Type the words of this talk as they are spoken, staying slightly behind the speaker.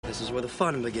This is where the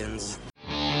fun begins.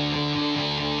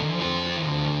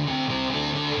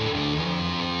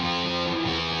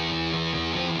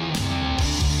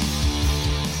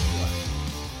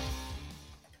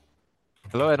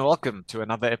 Hello and welcome to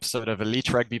another episode of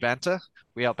Elite Rugby Banter.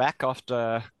 We are back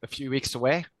after a few weeks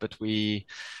away, but we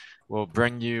will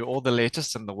bring you all the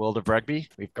latest in the world of rugby.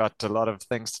 We've got a lot of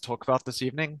things to talk about this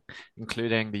evening,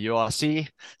 including the URC,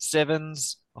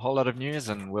 Sevens, a whole lot of news,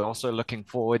 and we're also looking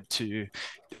forward to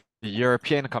the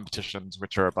European competitions,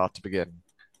 which are about to begin.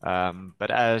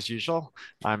 But as usual,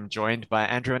 I'm joined by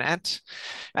Andrew and Ant.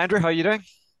 Andrew, how are you doing?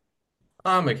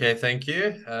 I'm okay, thank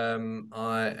you.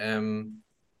 I am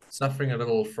suffering a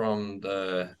little from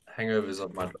the hangovers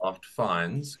of my draft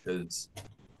finds because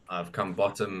I've come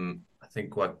bottom, I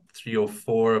think, what, three or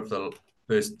four of the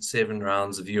first 7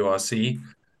 rounds of URC,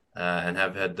 and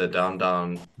have had the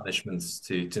down punishments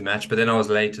to match. But then I was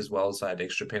late as well, so I had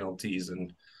extra penalties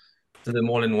and did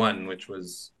them all in one, which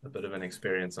was a bit of an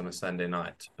experience on a Sunday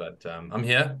night. But I'm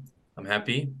here. I'm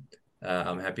happy.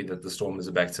 I'm happy that the Stormers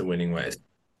are back to winning ways.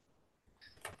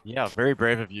 Yeah, very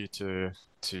brave of you to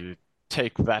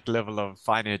take that level of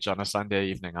fineage on a Sunday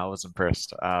evening. I was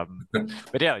impressed.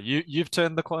 But yeah, you've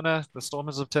turned the corner. The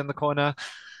Stormers have turned the corner.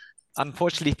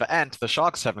 Unfortunately for Ant, the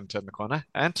Sharks haven't turned the corner.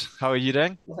 Ant, how are you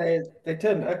doing? Well, they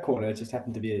turned a corner. It just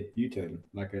happened to be a U-turn,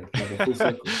 like a full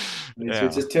circle. It's Yeah.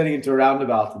 just turning into a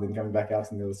roundabout and then coming back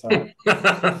out on the other side.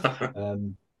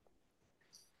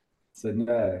 So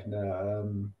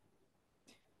no.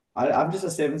 I'm just a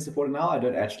Sevens supporter now. I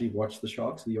don't actually watch the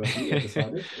Sharks, the USC. I've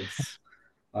decided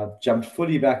I've jumped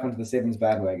fully back onto the Sevens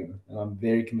bandwagon, and I'm a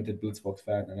very committed Blitz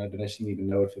fan, and I don't actually even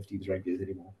know what 15s rugby is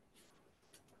anymore.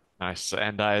 Nice.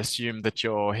 And I assume that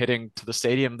you're heading to the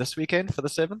stadium this weekend for the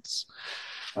Sevens?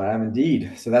 I am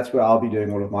indeed. So that's where I'll be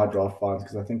doing all of my draft finds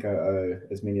because I think I owe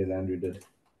as many as Andrew did.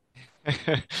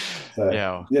 So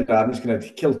Yeah. I'm just going to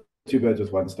kill two birds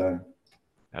with one stone.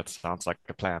 That sounds like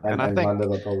a plan. And I think my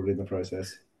liver probably in the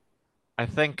process.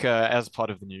 as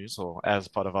part of the news or as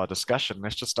part of our discussion,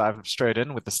 let's just dive straight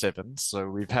in with the Sevens. So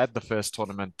we've had the first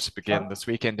tournament begin this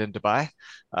weekend in Dubai.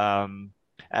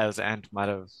 As Ant might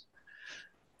have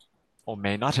or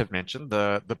may not have mentioned,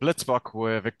 the Blitz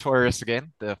were victorious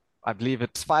again. I believe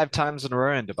it's 5 times in a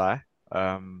row in Dubai.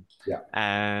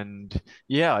 And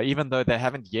yeah, even though they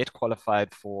haven't yet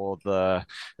qualified for the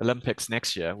Olympics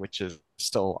next year, which is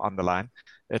still on the line,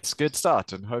 it's a good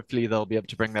start, and hopefully they'll be able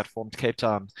to bring that form to Cape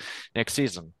Town next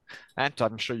season. And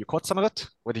I'm sure you caught some of it.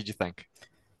 What did you think?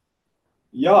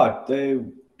 Yeah, they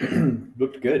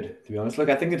looked good, to be honest. Look,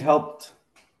 I think it helped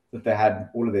that they had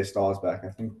all of their stars back. I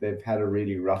think they've had a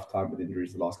really rough time with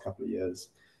injuries the last couple of years,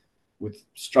 with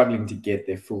struggling to get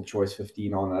their full choice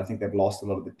 15 on. And I think they've lost a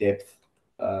lot of the depth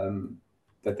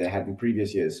that they had in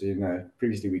previous years. So,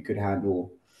 previously we could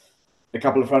handle a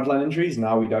couple of frontline injuries.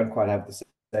 Now we don't quite have the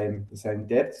same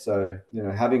depth. So,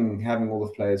 having all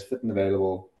the players fit and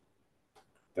available,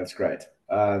 that's great.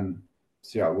 So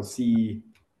yeah, we'll see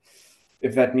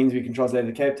if that means we can translate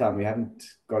to Cape Town. We haven't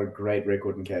got a great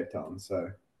record in Cape Town, so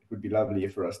it would be lovely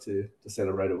for us to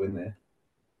celebrate a win there.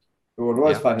 But what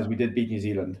was fun is we did beat New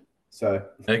Zealand. So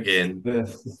again, the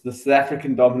South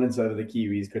African dominance over the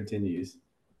Kiwis continues.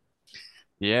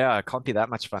 Yeah, it can't be that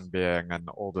much fun being an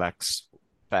All Blacks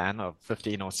fan of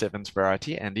 15 or sevens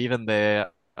variety, and even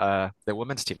their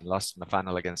women's team lost in the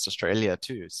final against Australia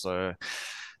too. So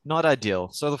not ideal.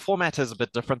 So the format is a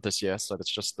bit different this year. So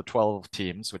it's just the 12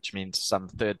 teams, which means some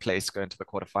third place go into the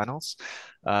quarterfinals.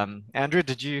 Andrew,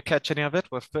 did you catch any of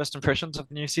it with first impressions of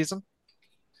the new season?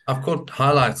 I've caught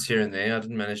highlights here and there. I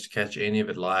didn't manage to catch any of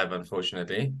it live,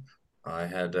 unfortunately. I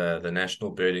had the National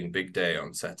Birding Big Day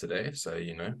on Saturday, so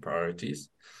priorities.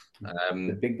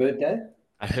 The Big Bird Day?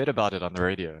 I heard about it on the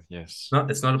radio, yes.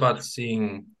 It's not about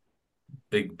seeing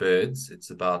big birds. It's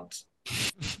about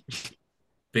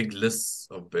big lists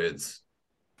of birds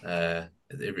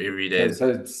every day.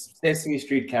 So Sesame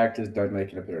Street characters don't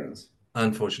make an appearance?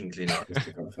 Unfortunately not. Just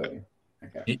to confirm.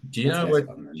 Okay. Do you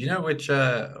know which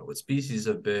what species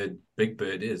of bird Big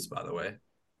Bird is, by the way?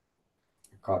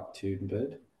 A cartoon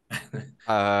bird?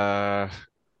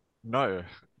 No.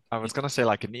 I was gonna say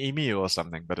like an emu or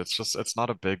something, but it's not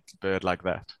a big bird like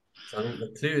that. So I think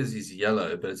the clue is he's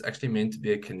yellow, but it's actually meant to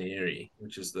be a canary,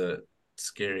 which is the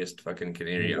scariest fucking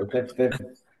canary. They've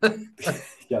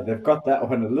got that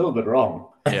one a little bit wrong.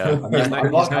 Yeah,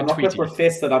 I'm not going to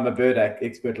profess that I'm a bird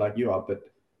expert like you are, but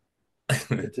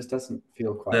it just doesn't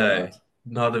feel quite right.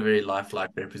 Not a very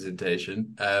lifelike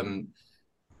representation.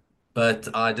 But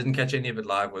I didn't catch any of it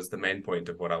live was the main point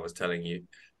of what I was telling you.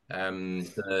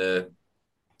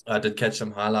 I did catch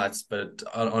some highlights, but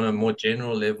on a more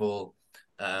general level,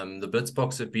 The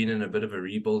Blitzboks have been in a bit of a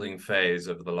rebuilding phase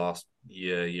over the last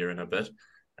year and a bit.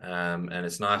 And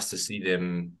it's nice to see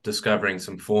them discovering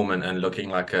some form and looking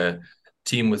like a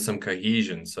team with some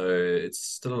cohesion. So it's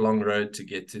still a long road to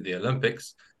get to the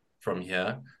Olympics from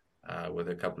here, with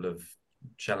a couple of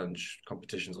challenge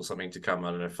competitions or something to come. I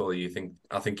don't know, Phil,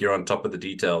 I think you're on top of the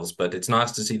details, but it's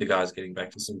nice to see the guys getting back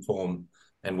to some form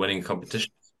and winning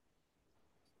competition.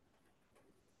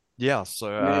 Yeah,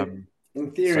 so I mean,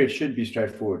 in theory, so it should be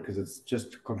straightforward because it's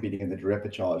just competing in the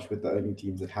repechage with the only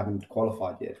teams that haven't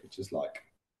qualified yet, which is like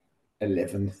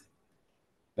 11th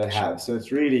that sure. have. So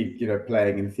it's really,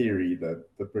 playing in theory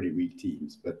the pretty weak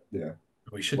teams. But,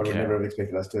 We should one would get never have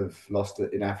expected us to have lost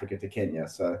it in Africa to Kenya.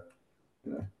 So,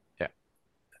 Yeah.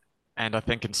 And I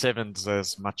think in sevens,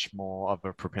 there's much more of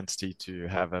a propensity to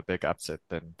have a big upset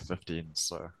than 15.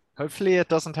 So hopefully it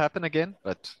doesn't happen again,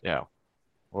 but yeah,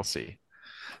 we'll see.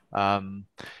 Um,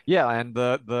 yeah, and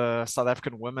the South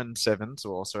African women sevens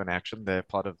were also in action. They're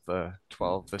part of the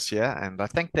 12 this year, and I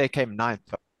think they came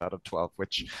ninth out of 12,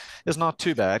 which is not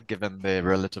too bad given their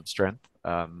relative strength.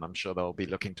 I'm sure they'll be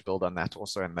looking to build on that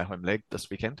also in their home leg this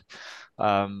weekend.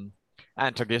 Um,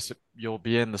 and I guess you'll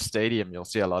be in the stadium, you'll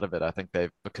see a lot of it. I think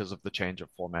because of the change of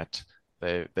format,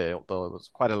 there was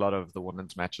quite a lot of the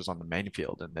women's matches on the main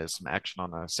field, and there's some action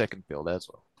on a second field as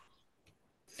well.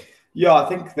 yeah, I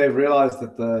think they've realized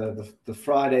that the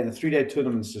Friday, the 3-day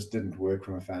tournaments just didn't work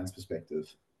from a fan's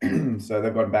perspective. So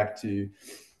they've gone back to,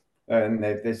 and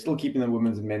they're still keeping the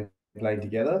women's and men playing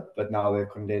together, but now they've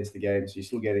condensed the games. So you're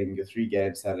still getting your 3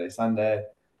 games Saturday, Sunday,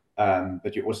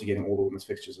 but you're also getting all the women's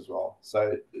fixtures as well.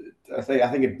 So I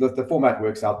think the format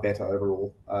works out better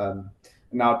overall. And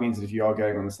now it means that if you are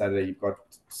going on the Saturday, you've got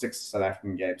 6 South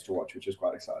African games to watch, which is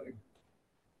quite exciting.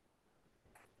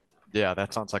 Yeah,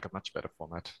 that sounds like a much better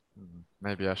format.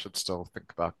 Maybe I should still think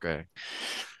about going.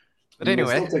 But There's still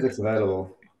anyway, tickets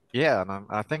available. yeah, and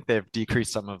I think they've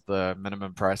decreased some of the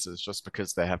minimum prices just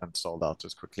because they haven't sold out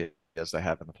as quickly as they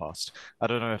have in the past. I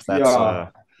don't know if that's Yeah,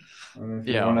 I don't know if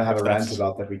you want to have if a rant that's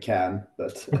about that, we can,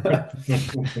 but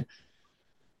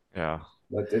yeah,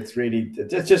 but it's really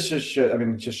it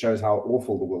just shows how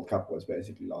awful the World Cup was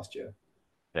basically last year.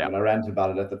 I yeah, mean, I ranted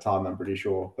about it at the time, I'm pretty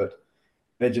sure, but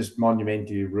they just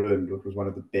monumentally ruined what was one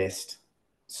of the best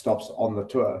stops on the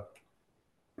tour.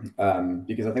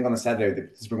 Because I think on the Saturday the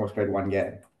Springboks played one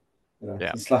game.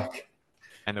 yeah. It's like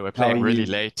And they were how are playing really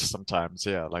you? late sometimes.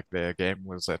 Yeah, like their game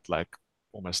was at like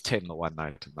almost 10 the one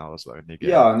night, and that was the only game.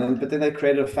 Yeah, and then they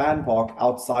created a fan park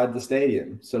outside the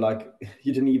stadium, so like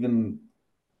you didn't even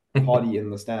party in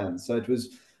the stands. So it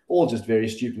was all just very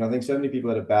stupid. I think so many people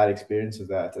had a bad experience of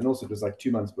that. And also, it was like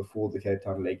 2 months before the Cape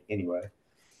Town leg anyway.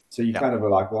 So you Yeah, kind of were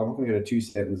like, well, I'm not going to go to 2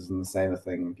 sevens and the same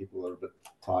thing. And people are a bit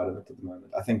tired of it at the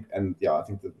moment. I think, and yeah, I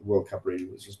think the World Cup really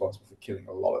was responsible for killing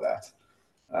a lot of that,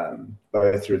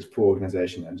 both through its poor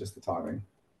organization and just the timing.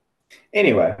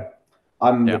 Anyway,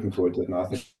 I'm yeah. looking forward to it, and I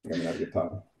think I'm going to have a good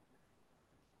time.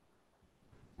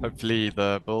 Hopefully,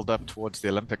 the build up towards the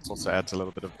Olympics also adds a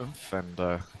little bit of oomph, and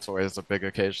it's always a big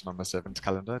occasion on the sevens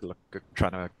calendar. Look,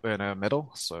 trying to earn a medal,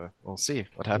 so we'll see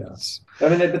what Yeah. happens. I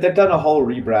mean, but they've done a whole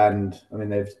rebrand. I mean,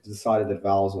 they've decided that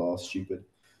vowels are stupid.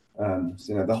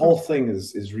 So the whole thing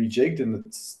is rejigged, and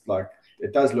it's like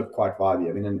it does look quite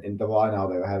vibey. I mean, in Dubai now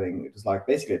they were having it was like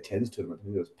basically a tennis tournament. I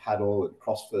think there was paddle and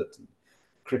CrossFit and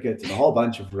cricket and a whole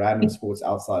bunch of random sports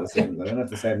outside of sevens. I don't know if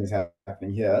the same thing's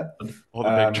happening here, All the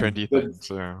big trendy but things.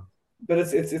 Yeah. but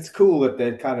it's cool that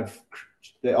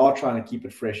they are trying to keep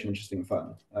it fresh and interesting and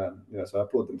fun. So I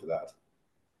applaud them for that.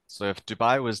 So if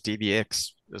Dubai was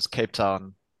DBX, is Cape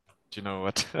Town, do you know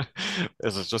what?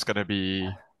 Is it just going to be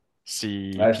I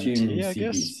assume CPT, I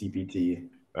guess? CPT.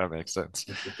 That makes sense.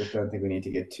 I don't think we need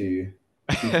to get too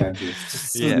fancy.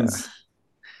 Yeah.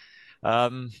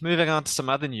 Moving on to some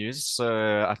other news.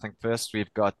 So I think first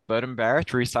we've got Beauden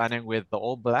Barrett re-signing with the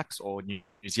All Blacks or New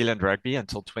Zealand Rugby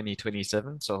until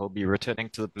 2027. So he'll be returning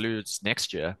to the Blues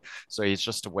next year. So he's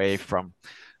just away from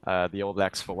the All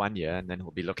Blacks for 1 year, and then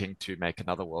he'll be looking to make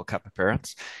another World Cup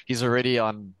appearance. He's already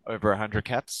on over 100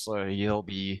 caps, so he'll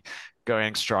be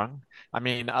going strong. I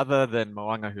mean, other than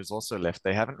Moanga, who's also left,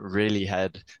 they haven't really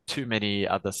had too many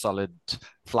other solid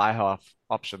fly half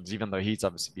options, even though he's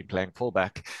obviously been playing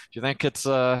fullback. Do you think it's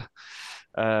a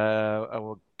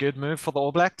good move for the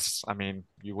All Blacks? I mean,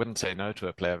 you wouldn't say no to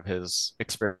a player of his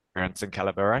experience and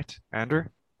caliber, right, Andrew?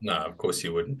 No, of course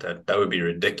you wouldn't. That would be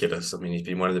ridiculous. I mean, he's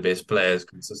been one of the best players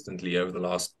consistently over the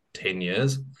last 10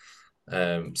 years.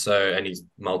 And he's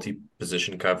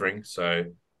multi-position covering. So,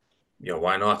 yeah,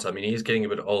 why not? I mean, he's getting a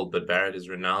bit old, but Barrett is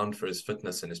renowned for his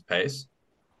fitness and his pace.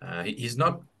 He's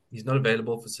not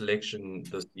available for selection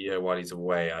this year while he's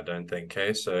away, I don't think.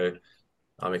 Okay, so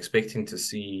I'm expecting to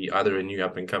see either a new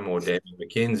up and comer or David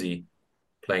McKenzie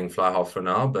playing fly half for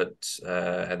now, but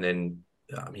and then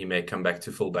he may come back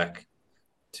to fullback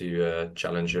to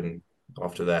challenge him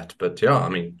after that. But yeah, I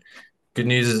mean, good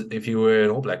news is if you were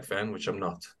an All Black fan, which I'm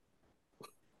not.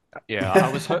 Yeah,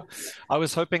 I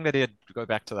was hoping that he'd go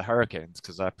back to the Hurricanes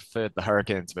because I preferred the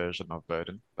Hurricanes version of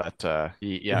Bowden. But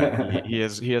he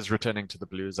is returning to the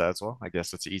Blues as well. I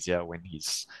guess it's easier when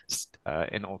he's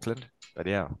in Auckland. But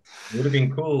yeah, It would have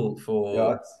been cool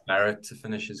Yeah, for Barrett to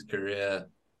finish his career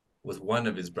with one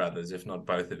of his brothers, if not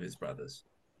both of his brothers.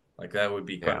 Like that would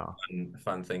be quite yeah, a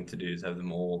fun thing to do is have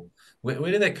them all. Where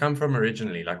did they come from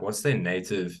originally? Like, what's their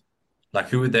native? Like,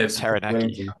 who would they have supported? Taranaki.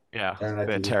 Wellington, Yeah,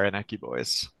 they're Taranaki. Taranaki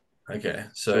boys. Okay,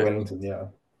 So so Wellington, yeah.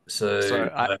 so So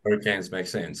I Hurricanes make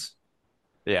sense.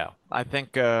 Yeah, I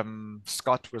think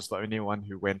Scott was the only one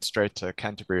who went straight to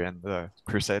Canterbury and the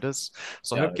Crusaders.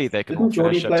 So Yeah, hopefully they can all Didn't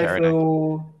Geordie finish at play Taranaki.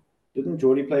 for? Didn't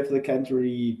Geordie play for the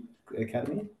Canterbury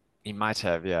Academy? He might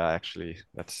have, yeah, actually,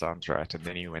 that sounds right. And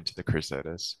then he went to the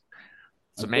Crusaders.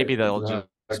 So Okay, maybe they'll the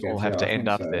just all Hurricanes. have Yeah, I to end think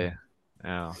up so. there.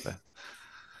 Yeah,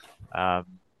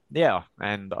 yeah,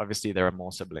 and obviously there are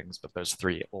more siblings, but those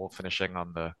three all finishing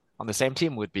on the same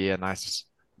team would be a nice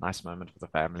moment for the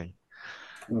family.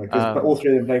 Because all Um,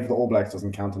 three of them playing for the All Blacks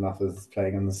doesn't count enough as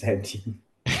playing on the same team.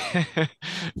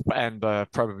 and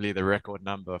probably the record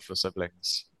number for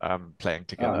siblings playing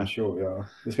I'm together. sure, yeah.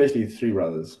 Especially three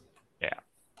brothers. Yeah.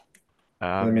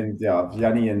 I Um, mean, yeah,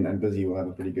 Yanni and Busy will have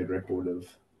a pretty good record of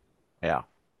yeah.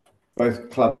 both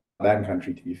club and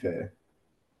country, to be fair.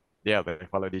 Yeah, they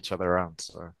followed each other around.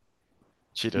 So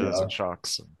cheetahs Yeah. and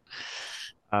sharks and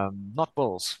not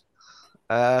bulls.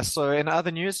 So in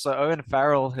other news, so Owen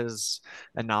Farrell has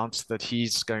announced that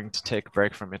he's going to take a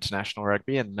break from international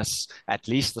rugby and miss at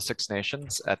least the Six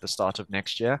Nations at the start of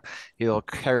next year. He'll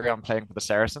carry on playing for the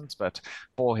Saracens, but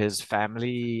for his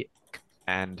family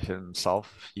and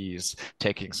himself, he's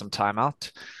taking some time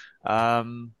out.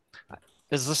 Um,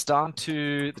 is this down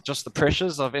to just the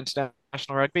pressures of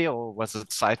international rugby, or was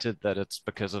it cited that it's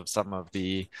because of some of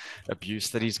the abuse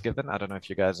that he's given? I don't know if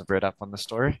you guys have read up on the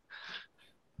story.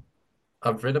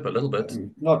 I've read up a little bit.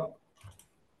 Not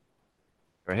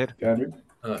Go ahead. Andrew.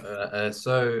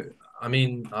 So I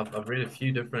mean, I've read a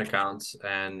few different accounts,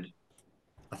 and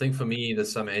I think for me, the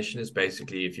summation is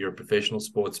basically if you're a professional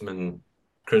sportsman,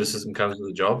 criticism comes with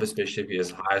the job, especially if you're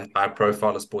as high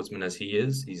profile a sportsman as he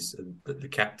is. He's the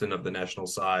captain of the national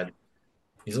side.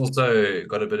 He's also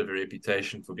got a bit of a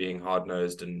reputation for being hard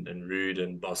nosed and rude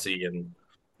and bossy and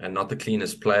not the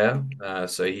cleanest player.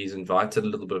 So he's invited a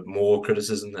little bit more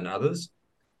criticism than others.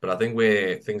 But I think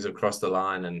where things have crossed the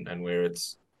line and where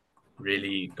it's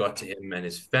really got to him and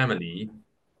his family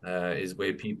is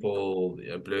where people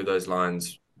blur those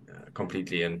lines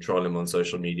completely and troll him on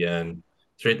social media and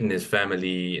threaten his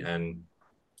family and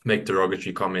make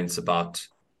derogatory comments about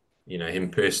him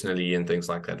personally and things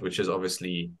like that, which is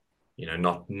obviously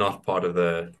not part of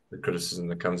the criticism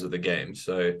that comes with the game.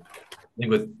 So I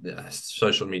think with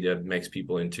social media it makes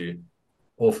people into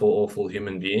awful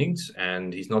human beings,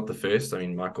 and he's not the first. I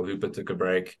mean, Michael Hooper took a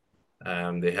break.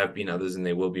 There have been others, and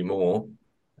there will be more.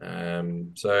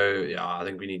 So yeah, I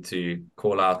think we need to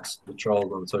call out the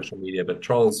trolls on social media, but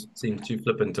trolls seem too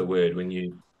flippant a word when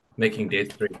you making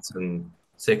death threats and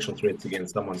sexual threats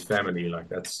against someone's family. Like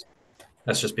that's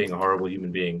just being a horrible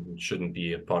human being. It shouldn't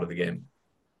be a part of the game.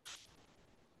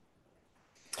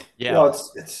 Yeah, Yeah,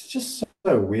 it's just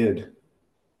so weird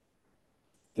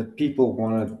that people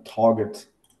want to target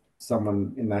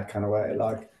someone in that kind of way.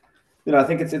 Like, I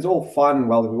think it's all fine and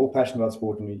well that we're all passionate about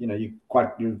sport, and I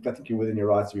think you're within your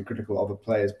rights to be critical of a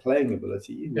player's playing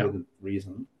ability yeah, within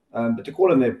reason. But to call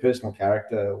them their personal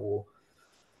character or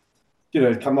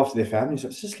come off to their families,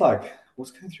 it's just like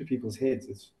what's going through people's heads.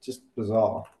 It's just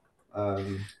bizarre.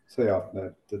 So yeah,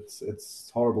 no,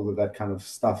 it's horrible that kind of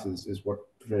stuff is what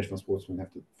professional sportsmen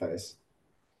have to face.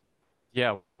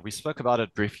 yeah. We spoke about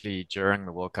it briefly during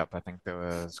the World Cup. I think there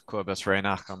was Cobus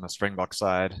Reinach on the Springbok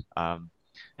side.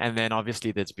 And then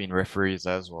obviously there's been referees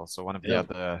as well. So one of the Yeah.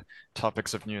 other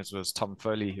topics of news was Tom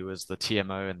Foley, who was the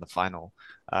TMO in the final.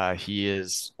 He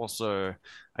is also,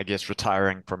 I guess,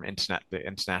 retiring from the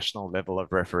international level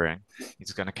of refereeing.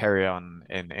 He's going to carry on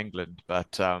in England,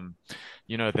 but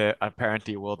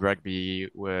apparently World Rugby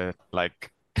were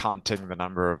like counting the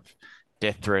number of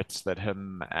death threats that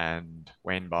him and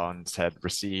Wayne Barnes had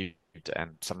received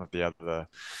and some of the other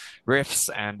refs,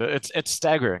 and it's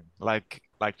staggering. Like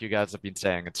you guys have been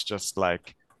saying, it's just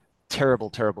like terrible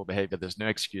behavior. There's no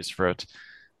excuse for it.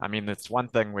 I mean, it's one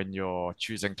thing when you're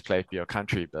choosing to play for your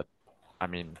country, but I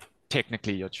mean,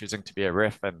 technically you're choosing to be a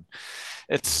ref, and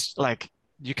it's like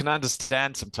you can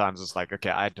understand sometimes it's like, okay,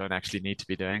 I don't actually need to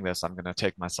be doing this. I'm going to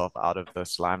take myself out of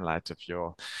this limelight. If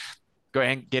you're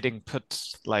getting put,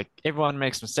 like, everyone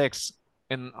makes mistakes.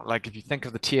 In, like, if you think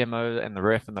of the TMO and the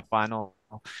ref in the final,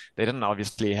 they didn't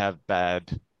obviously have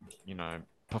bad, you know,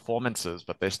 performances,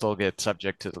 but they still get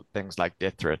subject to things like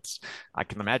death threats. I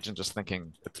can imagine just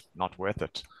thinking it's not worth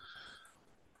it.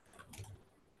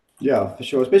 Yeah, for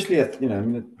sure. Especially at, I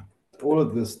mean, all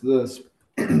of this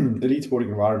elite sporting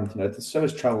environment, there's so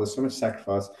much travel, there's so much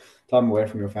sacrifice, time away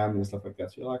from your family and stuff like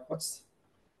that. So you're like, what's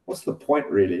the point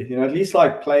really? At least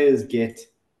like players get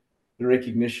the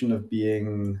recognition of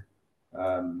being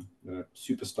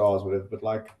superstars, whatever. But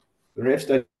like the refs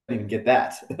don't even get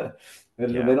that. They're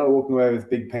Yeah. not walking away with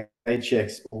big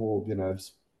paychecks or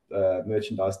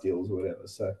merchandise deals or whatever.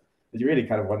 So you really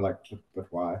kind of wonder, like, but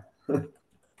why?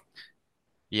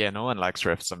 Yeah, no one likes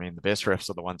refs. I mean, the best refs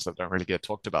are the ones that don't really get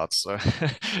talked about. So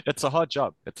it's a hard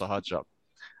job. It's a hard job.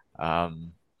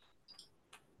 Um,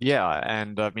 yeah,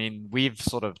 and I mean, we've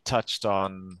sort of touched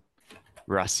on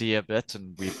Rassie a bit,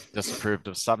 and we've disapproved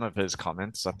of some of his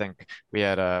comments. I think we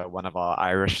had one of our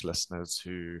Irish listeners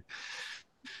who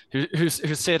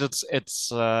said it's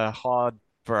hard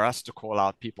for us to call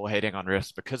out people hating on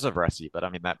refs because of Rassie, but I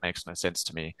mean that makes no sense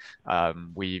to me.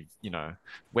 We've,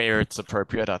 where it's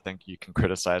appropriate, I think you can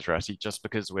criticize Rassie. Just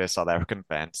because we're South African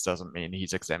fans doesn't mean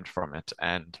he's exempt from it.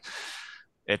 And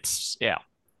it's, yeah,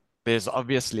 there's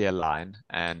obviously a line,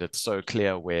 and it's so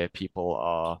clear where people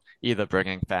are either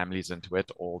bringing families into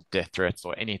it or death threats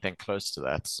or anything close to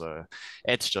that. So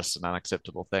it's just an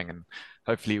unacceptable thing. And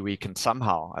hopefully we can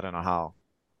somehow, I don't know how,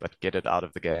 but get it out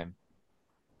of the game.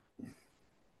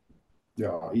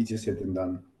 Yeah, easier said than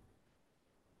done.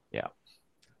 Yeah.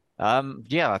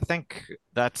 Yeah, I think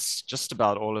that's just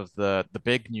about all of the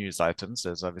big news items.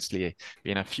 There's obviously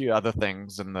been a few other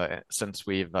things in the since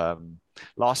we've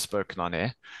last spoken on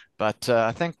air, but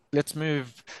I think let's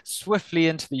move swiftly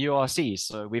into the URC.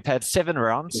 So we've had 7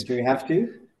 rounds. Do we have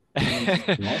to?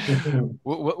 Not?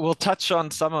 We'll touch on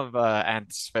some of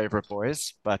Ant's favorite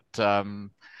boys, but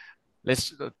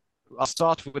let's. I'll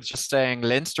start with just saying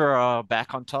Leinster are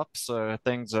back on top, so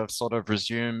things have sort of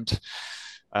resumed.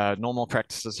 Normal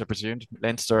practices have resumed.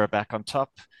 Leinster are back on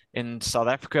top. In South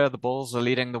Africa, the Bulls are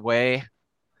leading the way,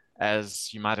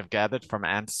 as you might have gathered from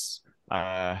Ant's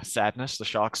sadness. The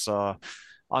Sharks are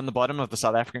on the bottom of the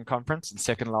South African conference and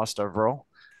second last overall.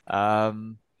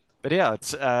 But yeah,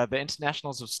 it's the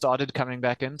internationals have started coming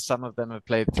back in. Some of them have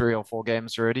played 3 or 4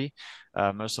 games already.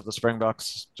 Most of the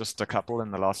Springboks, just a couple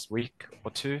in the last week or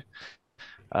two.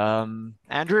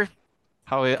 Andrew,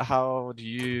 how do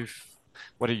you?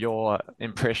 What are your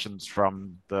impressions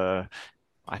from I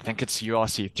think it's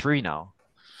URC 3 now?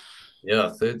 Yeah,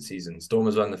 third season.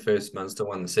 Stormers won the first, Munster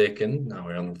won the second. Now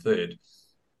we're on the third.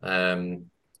 Um,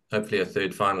 Hopefully a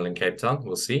third final in Cape Town.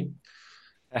 We'll see.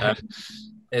 Um,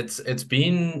 it's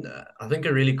been, I think,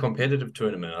 a really competitive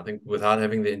tournament. I think without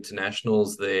having the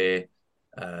internationals there,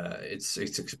 it's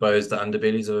exposed the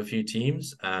underbellies of a few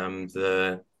teams.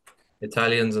 The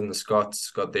Italians and the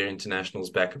Scots got their internationals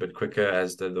back a bit quicker,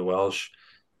 as did the Welsh.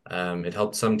 It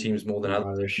helped some teams more than The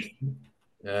others. Irish.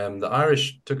 The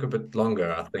Irish took a bit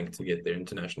longer, I think, to get their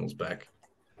internationals back.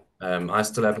 I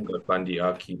still haven't got Bundy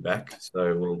Aki back,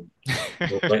 so we'll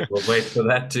wait for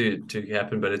that to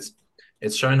happen. But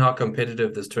it's shown how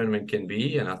competitive this tournament can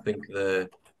be, and I think the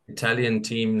Italian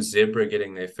team Zebra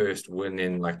getting their first win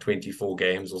in like 24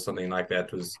 games or something like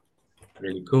that was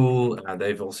really cool.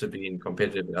 They've also been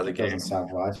competitive in other That doesn't games.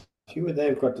 sound right. Who would they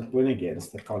have got to win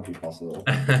against? That can't be possible.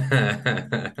 I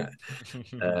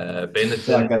feel like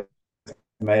Benetton. that's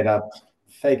made up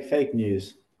fake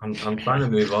news. I'm trying to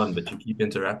move on, but you keep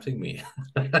interrupting me.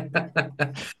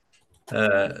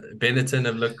 Benetton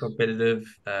have looked competitive.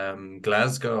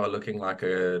 Glasgow are looking like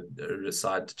a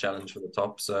side to challenge for the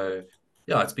top. So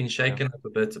yeah, it's been Yeah. shaken up a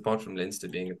bit, apart from Leinster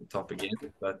being at the top again.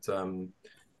 But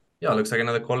yeah, it looks like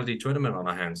another quality tournament on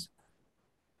our hands.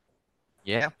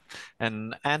 Yeah.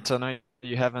 And Ant, I know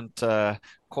you haven't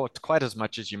caught quite as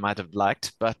much as you might have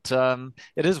liked, but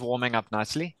it is warming up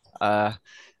nicely.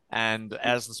 And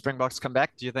as the Springboks come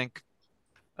back, do you think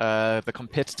the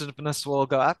competitiveness will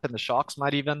go up and the Sharks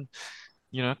might even,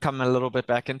 come a little bit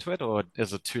back into it, or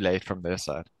is it too late from their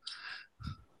side?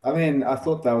 I mean, I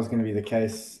thought that was going to be the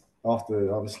case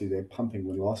after obviously their pumping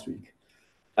win last week.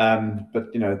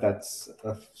 But that's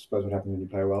I suppose what happens when you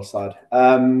play a well side.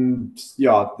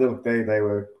 Yeah, they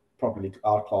were properly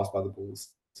outclassed by the Bulls,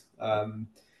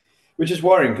 which is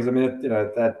worrying because I mean,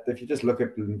 that if you just look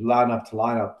at lineup to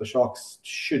lineup, the Sharks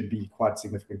should be quite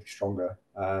significantly stronger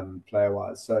player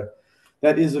wise. So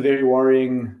that is a very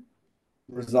worrying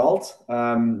result.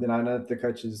 I know the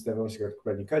coaches, they've obviously got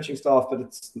great new coaching staff, but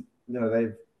it's,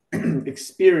 they've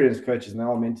experienced coaches and they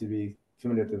are meant to be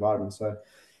familiar with the environment. So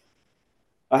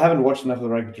I haven't watched enough of the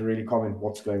rugby to really comment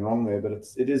what's going on there, but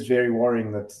it is very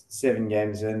worrying that 7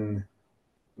 games in,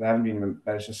 they haven't been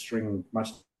managed to string much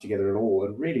together at all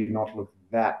and really not look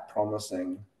that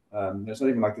promising. It's not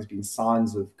even like there's been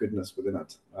signs of goodness within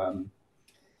it.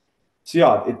 So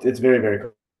yeah, it's very, very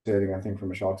concerning, I think,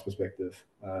 from a Sharks perspective,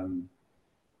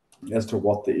 as to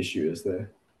what the issue is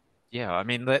there. Yeah, I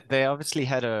mean they obviously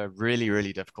had a really,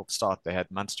 really difficult start. They had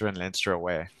Munster and Leinster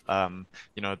away.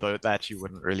 Though that you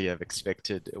wouldn't really have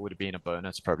expected. It would have been a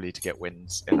bonus probably to get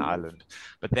wins in Ireland.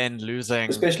 But then losing,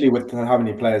 Especially with how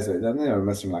many players they were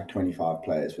missing, like 25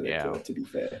 players for their yeah. tour, to be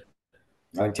fair.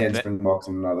 I think But 10 Springboks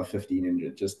and another 15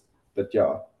 injured. But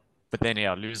yeah. But then,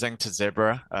 yeah, losing to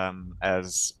Zebra,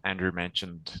 as Andrew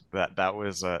mentioned, that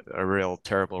was a real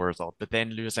terrible result. But then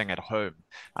losing at home,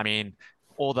 I mean,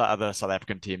 all the other South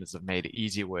African teams have made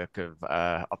easy work of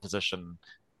opposition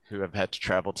who have had to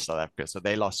travel to South Africa. So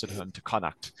they lost at home to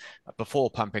Connacht before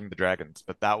pumping the Dragons.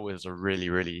 But that was a really,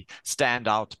 really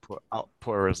standout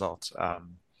poor result.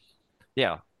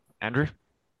 Yeah, Andrew?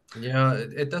 Yeah,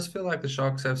 it does feel like the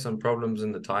Sharks have some problems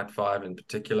in the tight five in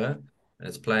particular, and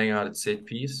it's playing out at set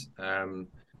piece.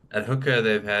 At hooker,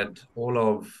 they've had all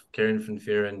of Kieran Van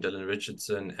Vuuren, Dylan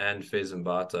Richardson, and Fez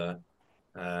Mbata.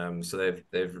 So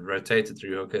they've rotated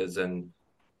through hookers, and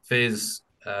Fez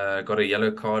got a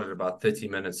yellow card at about 30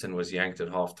 minutes and was yanked at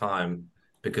half time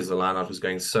because the lineout was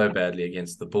going so badly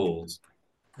against the Bulls.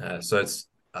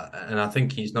 And I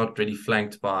think he's not really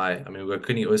flanked by. I mean, we've got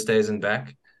Kuni Oosthuizen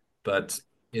back, but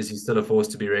is he still a force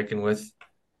to be reckoned with?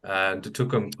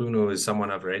 Tutukum Kuno is someone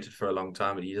I've rated for a long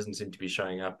time, but he doesn't seem to be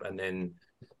showing up. And then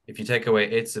if you take away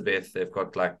Etzebeth, they've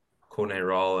got like Corne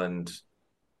Roll and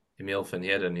Emil van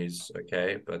Heerden, who's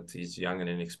okay, but he's young and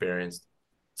inexperienced.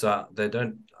 So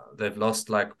they've lost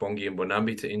like Bongi and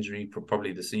Bonambi to injury for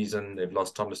probably the season. They've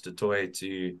lost Thomas du Toit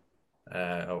to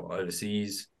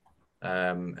overseas.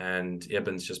 And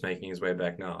Eben's just making his way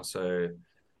back now. So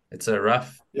it's a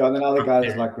rough. Yeah, and then other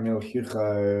guys like Renil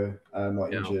Hugo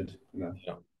are Yeah. injured.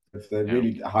 Yeah. If they're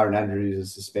really Hiron Andrews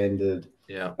is suspended.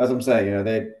 Yeah. As I'm saying,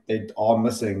 they are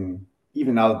missing,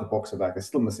 even now that the Boks are back, they're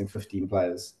still missing 15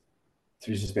 players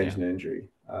through suspension and injury.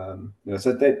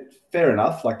 So fair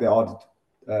enough. Like they are,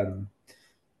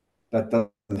 that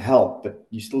doesn't help, but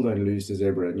you still don't lose to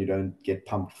Zebra and you don't get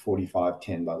pumped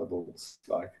 45-10 by the Bulls.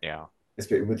 Like, yeah,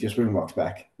 with your Springboks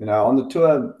back. On the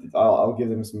tour, I'll give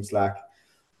them some slack,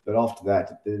 but after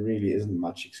that, there really isn't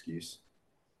much excuse.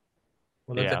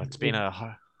 Well, yeah, it's been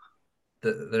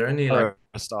they're only like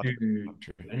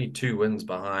only 2 wins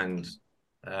behind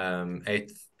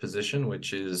 8th position,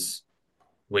 which is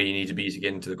where you need to be to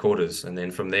get into the quarters, and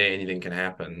then from there anything can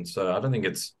happen. So I think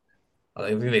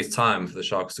there's time for the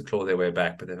Sharks to claw their way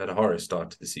back, but they've had a horror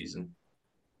start to the season.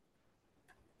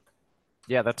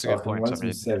 Yeah, that's a good point. I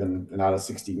mean, 7 out of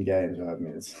 16 games. I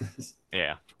mean, it's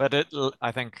yeah, but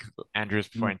I think Andrew's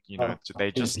point,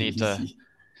 they just need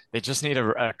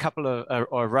a couple of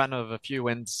or a run of a few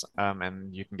wins,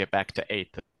 and you can get back to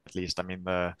 8th at least. I mean,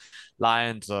 the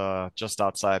Lions are just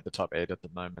outside the top 8 at the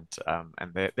moment,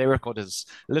 and their record is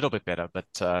a little bit better,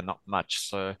 but not much.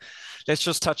 So let's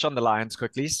just touch on the Lions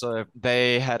quickly. So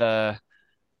they had a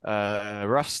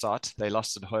rough start. They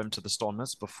lost at home to the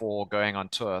Stormers before going on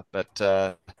tour,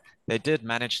 but they did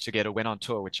manage to get a win on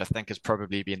tour, which I think has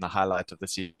probably been the highlight of the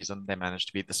season. They managed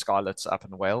to beat the Scarlets up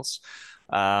in Wales.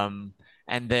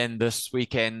 And then this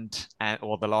weekend,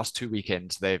 or the last 2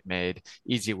 weekends, they've made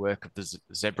easy work of the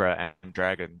Zebra and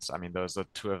Dragons. I mean, those are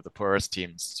 2 of the poorest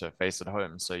teams to face at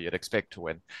home, so you'd expect to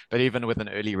win. But even with an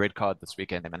early red card this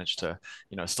weekend, they managed to,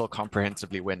 still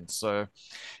comprehensively win. So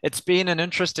it's been an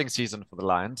interesting season for the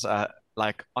Lions.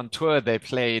 Like on tour, they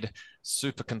played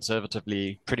super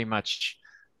conservatively, pretty much,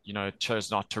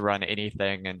 chose not to run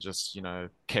anything and just,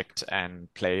 kicked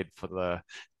and played for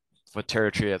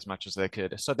territory as much as they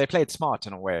could. So they played smart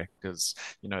in a way because,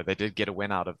 they did get a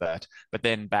win out of that. But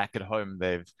then back at home,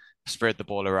 they've spread the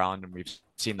ball around and we've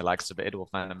seen the likes of Edward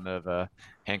van der Merwe,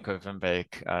 Henko van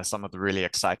Beek, some of the really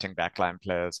exciting backline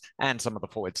players and some of the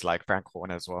forwards like Frank Horn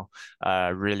as well,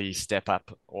 really step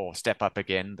up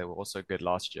again. They were also good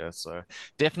last year. So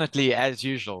definitely, as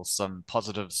usual, some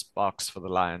positive sparks for the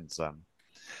Lions.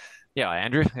 Yeah,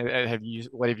 Andrew,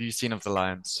 what have you seen of the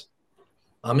Lions?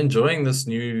 I'm enjoying this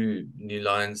new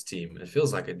Lions team. It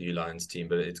feels like a new Lions team,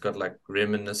 but it's got like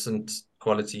reminiscent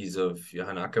qualities of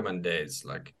Johan Ackerman days.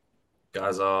 Like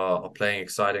guys are playing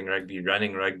exciting rugby,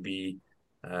 running rugby.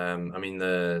 I mean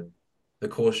the the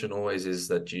caution always is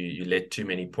that you let too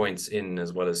many points in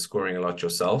as well as scoring a lot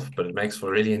yourself, but it makes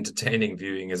for really entertaining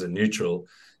viewing as a neutral.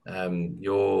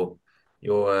 Your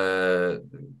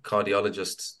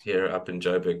cardiologist here up in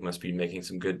Joburg must be making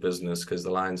some good business, because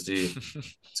the Lions do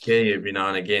scare you every now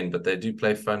and again, but they do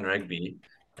play fun rugby.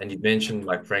 And you mentioned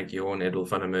like Frankie Horn, Edel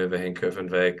van der Merwe, Henk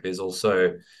Kirvenwijk. There's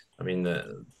also, I mean,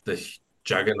 the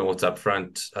juggernaut up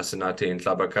front, Asenate and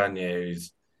Tlabakanye,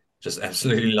 who's just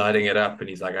absolutely lighting it up. And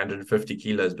he's like 150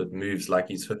 kilos, but moves like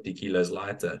he's 50 kilos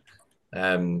lighter.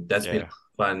 That's been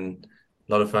fun,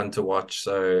 a lot of fun to watch.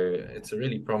 So it's a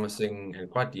really promising and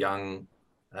quite young,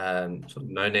 sort of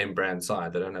no-name brand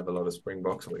side. They don't have a lot of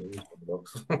Springboks or any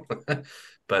Springboks,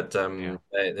 but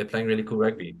they're playing really cool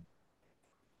rugby.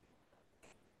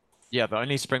 Yeah, the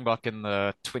only Springbok in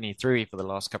the 23 for the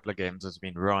last couple of games has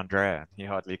been Ruan Drea. He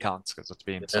hardly counts because it's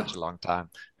been such a long time,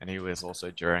 and he was also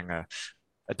during a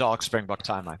dark Springbok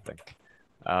time, I think.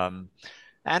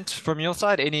 And from your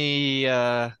side, any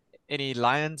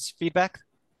Lions feedback?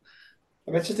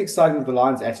 I mean, it's just exciting that the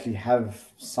Lions actually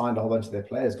have signed a whole bunch of their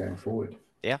players going forward.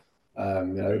 Yeah.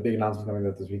 The big announcement coming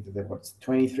out this week that they've got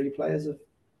 23 players have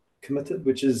committed,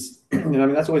 which is, I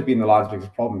mean, that's always been the Lions'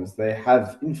 biggest problem, is they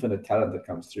have infinite talent that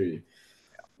comes through.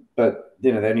 But,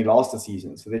 they only last a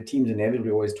season. So their team's inevitably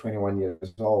always 21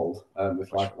 years old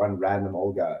with like one random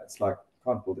old guy. It's like,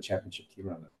 can't build a championship team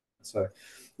around it. So,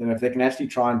 if they can actually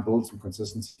try and build some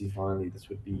consistency finally, this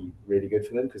would be really good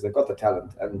for them, because they've got the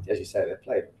talent. And as you say, they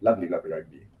play lovely, lovely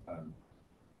rugby. So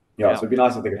it'd be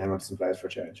nice if they could hang on to some players for a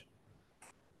change.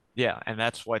 Yeah, and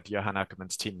that's what Johan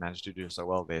Ackerman's team managed to do so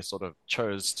well. They sort of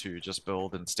chose to just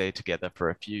build and stay together for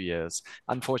a few years.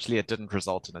 Unfortunately, it didn't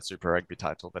result in a Super Rugby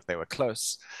title, but they were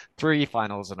close. 3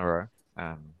 finals in a row.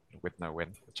 With no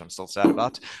win, which I'm still sad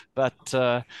about. But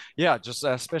just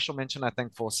a special mention, I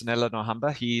think, for Sinelo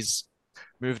Nohamba. He's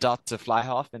moved out to fly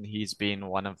half, and he's been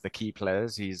one of the key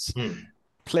players. He's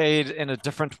played in a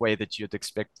different way that you'd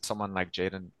expect someone like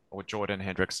Jordan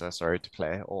Hendricks, to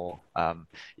play, or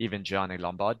even Gianni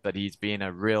Lombard, but he's been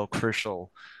a real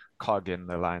crucial cog in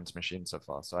the Lions machine so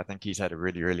far. So I think he's had a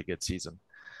really, really good season.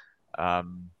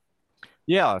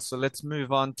 So let's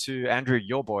move on to Andrew,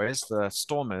 your boys, the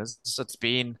Stormers. It's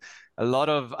been a lot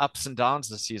of ups and downs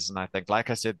this season, I think. Like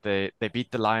I said, they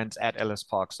beat the Lions at Ellis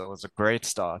Park, so it was a great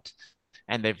start.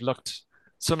 And they've looked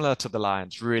similar to the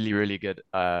Lions, really, really good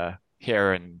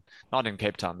here not in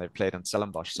Cape Town. They've played in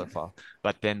Stellenbosch so far,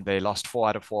 but then they lost 4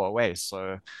 out of 4 away.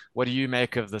 So what do you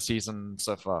make of the season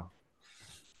so far?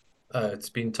 It's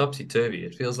been topsy-turvy.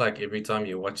 It feels like every time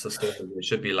you watch the Stormers, there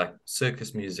should be like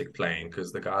circus music playing,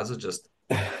 because the guys are just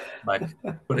like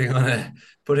putting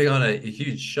on a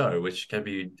huge show, which can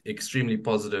be extremely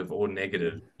positive or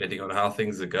negative depending on how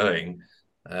things are going.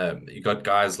 You got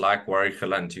guys like Warwick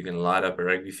Galant who can light up a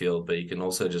rugby field, but you can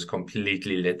also just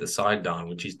completely let the side down,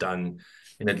 which he's done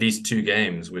in at least 2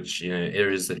 games, which,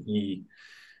 areas that he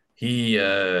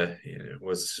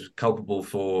was culpable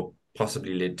for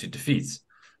possibly led to defeats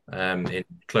in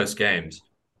close games.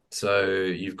 So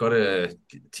you've got to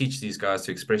teach these guys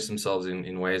to express themselves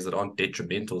in ways that aren't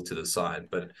detrimental to the side.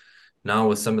 But now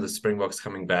with some of the Springboks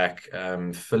coming back,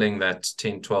 filling that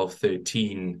 10, 12,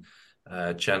 13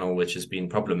 channel, which has been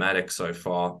problematic so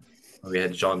far. We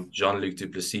had Jean-Luc du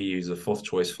Plessis, who's a 4th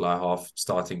choice fly half,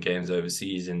 starting games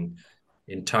overseas in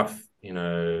tough,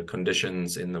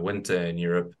 conditions in the winter in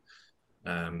Europe.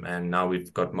 And now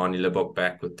we've got Mani Libbok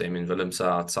back with Damien Willemse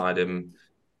outside him,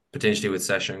 potentially with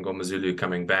Sasha and Ngomazulu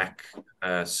coming back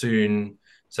soon.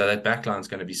 So that backline's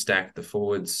going to be stacked. The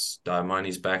forwards,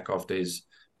 Diamani's back after his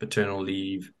paternal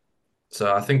leave.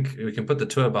 So I think we can put the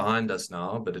tour behind us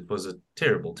now, but it was a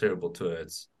terrible, terrible tour.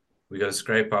 We got to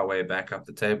scrape our way back up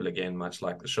the table again, much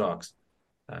like the Sharks.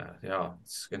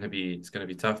 It's going to be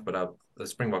tough, but the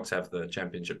Springboks have the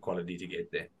championship quality to get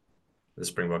there. The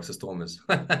Springboks are Stormers.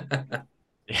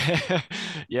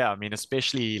 Yeah, I mean,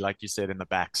 especially like you said in the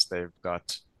backs, they've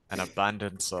got an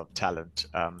abundance of talent,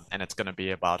 and it's going to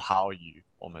be about how you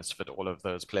almost fit all of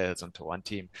those players into one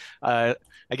team. I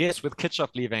guess with Kitchop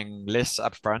leaving less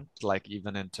up front, like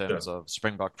even in terms of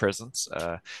Springbok presence,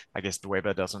 I guess the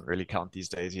Weber doesn't really count these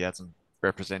days. He hasn't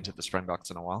represented the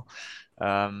Springboks in a while.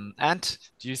 And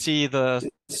do you see the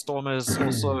Stormers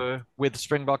also with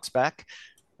Springboks back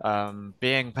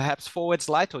being perhaps forwards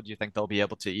light, or do you think they'll be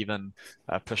able to even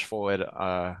push forward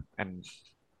and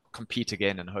compete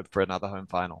again and hope for another home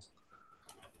final?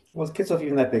 Well, Kitsoff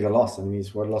even that big a loss, and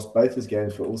he's lost both his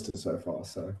games for Ulster so far.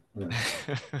 So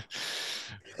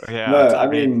I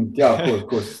mean, of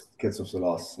course, Kitsoff's a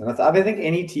loss, and I think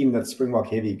any team that's Springbok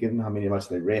heavy, given how much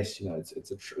they rest,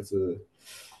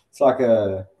 it's like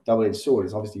a double-edged sword.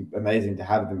 It's obviously amazing to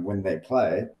have them when they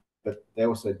play, but they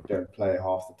also don't play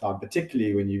half the time,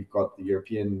 particularly when you've got the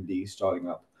European league starting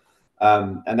up.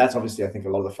 And that's obviously, I think, a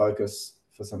lot of the focus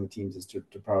for some of the teams is to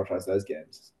prioritize those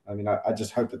games. I mean, I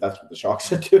just hope that that's what the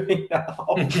Sharks are doing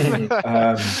now.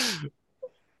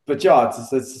 But yeah,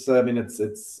 I mean,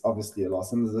 it's obviously a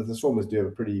loss, and the Stormers do have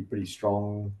a pretty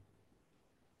strong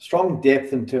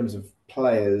depth in terms of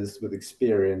players with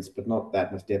experience, but not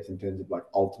that much depth in terms of like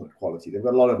ultimate quality. They've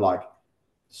got a lot of like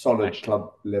solid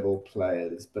club level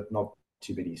players, but not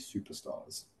too many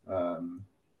superstars. And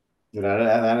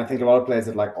I think a lot of players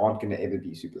that like aren't going to ever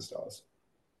be superstars.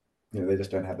 They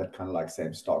just don't have that kind of like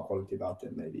same star quality about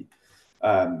them. Maybe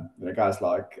guys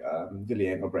like Willie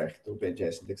Engelbrecht or Ben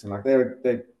Jason Dixon, like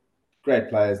they're great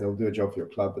players. They'll do a job for your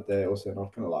club, but they're also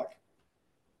not going to like.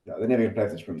 They're never going to play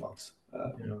for the Springboks.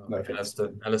 Like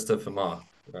Alistair Vermaak.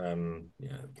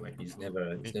 Like he's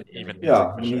never even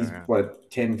I mean, he's what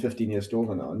 10, 15 years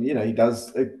older now, and he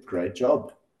does a great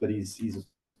job, but he's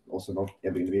also not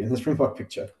ever going to be in the Springbok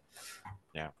picture.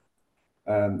 Yeah.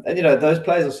 And those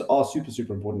players are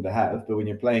super important to have, but when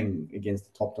you're playing against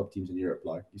the top teams in Europe,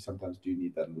 like you sometimes do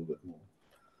need that a little bit more.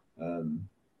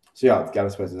 So yeah, I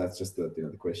suppose that's just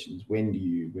the question is when do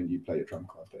you play your trump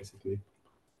card, basically.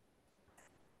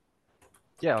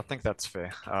 Yeah, I think that's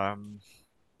fair.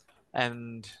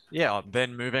 And yeah,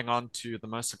 then moving on to the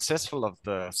most successful of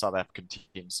the South African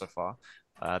teams so far.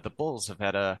 The Bulls have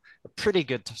had a pretty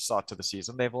good start to the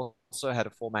season. They've also had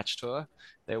a 4-match tour.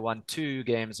 They won 2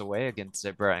 games away against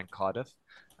Zebra and Cardiff.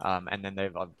 And then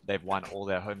they've won all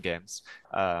their home games.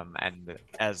 And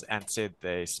as Ant said,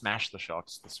 they smashed the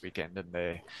Sharks this weekend, and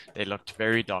they looked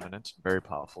very dominant, very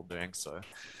powerful doing so.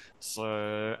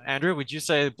 So, Andrew, would you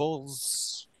say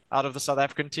Bulls out of the South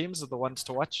African teams are the ones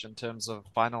to watch in terms of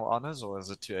final honors, or is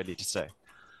it too early to say?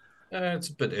 It's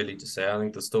a bit early to say. I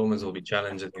think the Stormers will be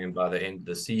challenging them by the end of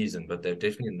the season, but they're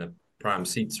definitely in the prime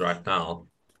seats right now.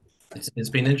 It's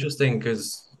been interesting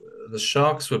because the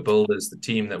Sharks were billed as the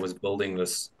team that was building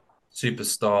this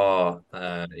superstar,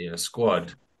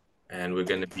 squad, and we're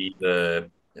going to be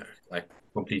the like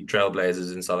complete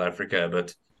trailblazers in South Africa.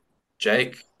 But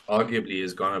Jake arguably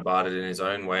has gone about it in his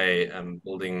own way,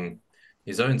 building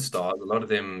his own stars. A lot of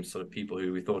them sort of people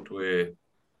who we thought were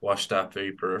washed up,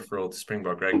 very peripheral to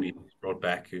Springbok rugby, brought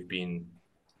back who've been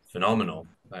phenomenal.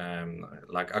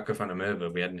 Like Akka van der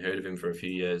Merwe, we hadn't heard of him for a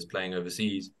few years playing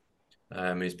overseas.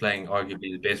 He's playing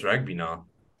arguably the best rugby now,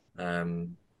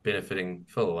 benefiting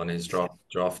Phil on his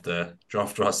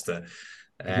draft roster.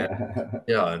 And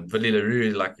and Willie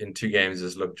Leroux, like in 2 games,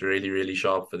 has looked really, really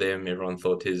sharp for them. Everyone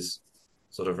thought his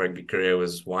sort of rugby career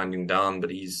was winding down,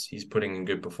 but he's putting in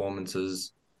good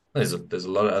performances. There's a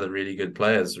lot of other really good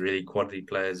players, really quality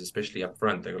players, especially up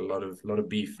front. They've got a lot of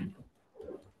beef. I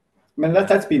mean,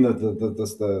 that's been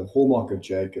the hallmark of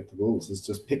Jake at the Bulls, is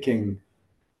just picking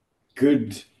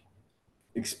good,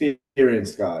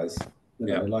 experienced guys.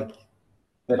 Like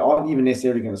that aren't even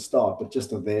necessarily going to start, but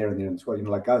just are there and they're in the squad.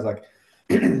 Like guys like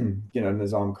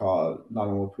Nizam Kar,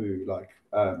 Nanamopu, like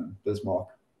Bismarck.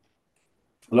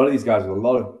 A lot of these guys have a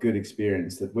lot of good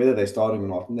experience that whether they're starting or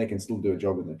not, and they can still do a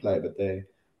job when they play, but they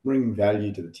bring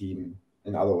value to the team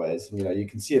in other ways. And, you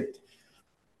can see it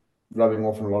rubbing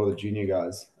off on a lot of the junior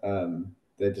guys.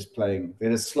 They're just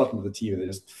slot into the team and they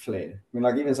just flare. I mean,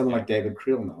 like even someone like David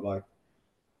Creel now, like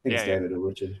I think it's David or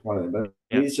Richard, one of them, but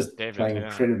he's just playing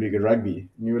incredibly good rugby.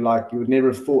 And you would never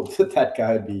have thought that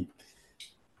guy would be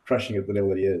crushing at the level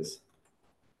that he is.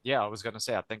 Yeah, I was going to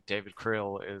say, I think David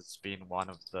Creel has been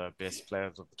one of the best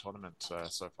players of the tournament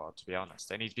so far, to be honest.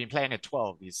 And he's been playing at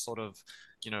 12. He's sort of,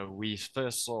 we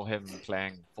first saw him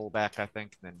playing fullback, I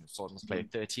think, and then saw him play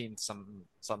 13 some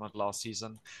of last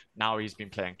season. Now he's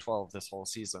been playing 12 this whole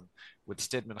season with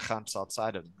Stedman Gantz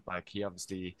outside him. Like, he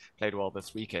obviously played well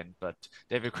this weekend, but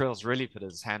David Creel's really put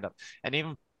his hand up. And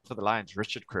even for the Lions,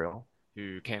 Richard Creel,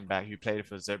 who came back, who played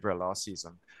for Zebra last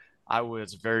season, I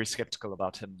was very skeptical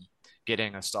about him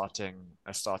getting a starting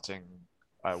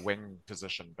wing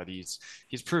position, but he's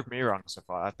proved me wrong so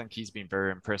far. I think he's been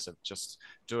very impressive, just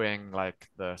doing like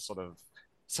the sort of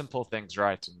simple things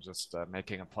right and just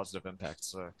making a positive impact.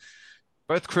 So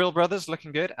both Creel brothers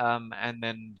looking good, and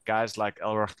then guys like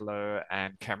Elrach Lowe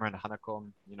and Cameron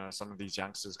Hanekom, some of these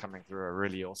youngsters coming through are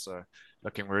really also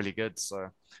looking really good. So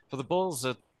for the Bulls,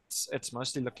 it's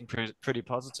mostly looking pretty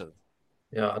positive.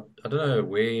 Yeah, I don't know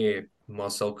where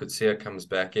Marcel Coetzee comes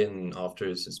back in after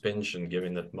his suspension,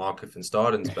 given that Marco van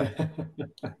Staden's back.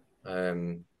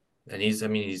 And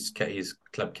he's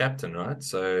club captain, right?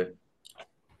 So,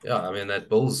 yeah, I mean, that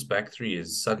Bulls back 3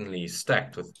 is suddenly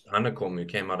stacked with Hanekom, who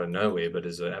came out of nowhere, but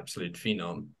is an absolute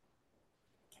phenom.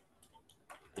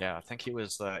 Yeah, I think he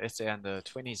was the SA under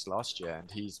 20s last year,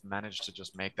 and he's managed to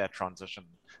just make that transition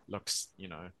looks,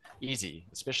 easy,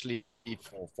 especially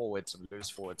for forwards and loose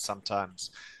forwards.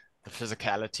 Sometimes the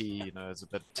physicality, is a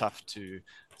bit tough to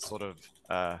sort of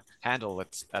handle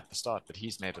at the start, but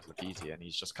he's made it look easy, and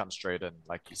he's just come straight in,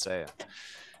 like you say. And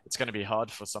it's going to be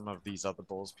hard for some of these other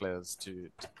balls players to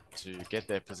get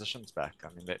their positions back.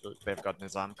 I mean, they've got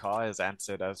Nizam Khan, as Ant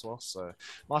said, as well. So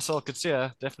Marcel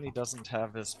Coetzee definitely doesn't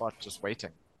have his spot just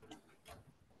waiting.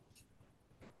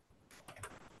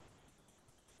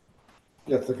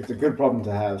 Yeah, it's a good problem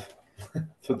to have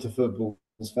for Bulls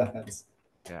fans.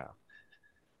 Yeah.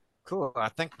 Cool. I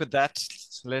think with that,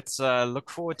 let's look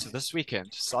forward to this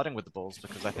weekend, starting with the Bulls,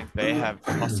 because I think they have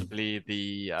possibly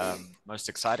the most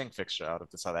exciting fixture out of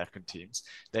the South African teams.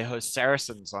 They host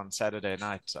Saracens on Saturday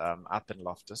night up in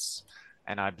Loftus.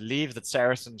 And I believe that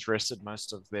Saracens rested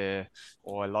most of their,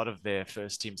 or a lot of their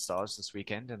first team stars this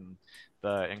weekend in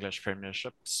the English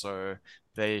Premiership. So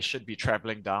they should be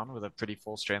traveling down with a pretty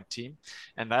full strength team.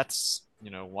 And that's,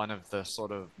 one of the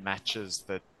sort of matches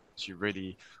that you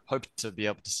really hope to be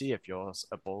able to see if you're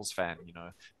a Bulls fan,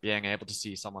 being able to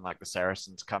see someone like the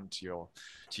Saracens come to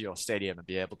your stadium and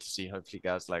be able to see hopefully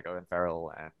guys like Owen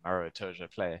Farrell and Maro Itoje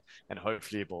play, and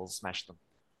hopefully Bulls smash them.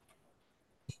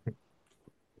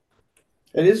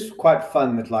 It is quite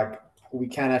fun that we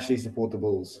can actually support the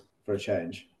Bulls for a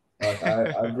change.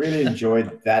 I've really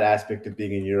enjoyed that aspect of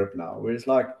being in Europe now. Whereas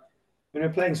when we're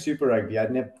playing Super Rugby, I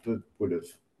never would have.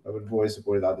 I would have always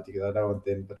supported the other team because I don't want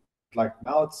them. But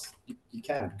now you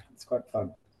can. It's quite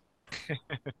fun.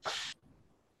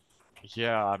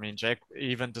 Yeah, I mean, Jake,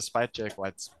 even despite Jake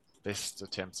White's best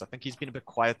attempts, I think he's been a bit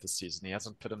quiet this season. He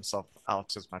hasn't put himself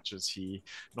out as much as he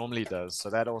normally does. So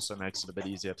that also makes it a bit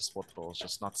easier to support the Bulls,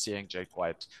 just not seeing Jake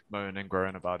White moan and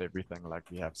groan about everything like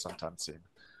we have sometimes seen.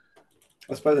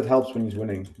 I suppose it helps when he's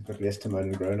winning. He's got less to moan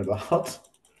and groan about.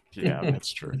 Yeah,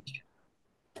 that's true.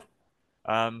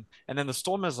 And then the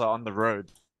Stormers are on the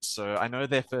road. So I know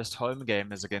their first home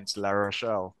game is against La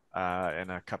Rochelle in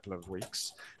a couple of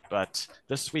weeks. But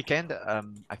this weekend,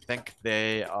 I think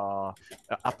they are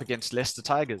up against Leicester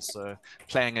Tigers. So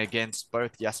playing against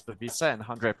both Jasper Wiese and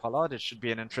Andre Pollard, it should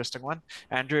be an interesting one.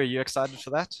 Andrew, are you excited for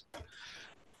that?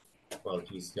 Well,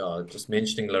 geez, yeah, just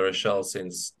mentioning La Rochelle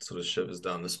sends sort of shivers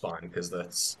down the spine because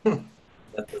that's a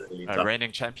really tough.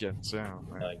 Reigning champions, yeah.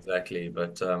 Exactly.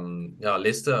 But yeah,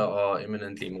 Leicester are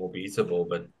eminently more beatable,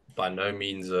 but by no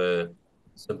means a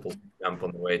simple jump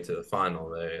on the way to the final.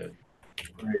 They're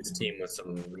a great team with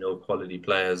some real quality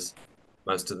players,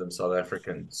 most of them South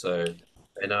African. So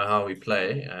they know how we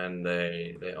play, and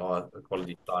they are a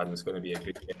quality side, and it's going to be a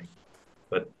good game.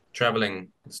 But traveling,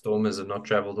 the Stormers have not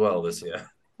traveled well this year.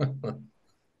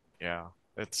 Yeah.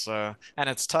 And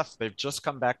it's tough. They've just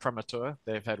come back from a tour.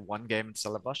 They've had one game in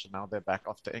Stellenbosch, and now they're back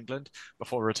off to England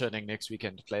before returning next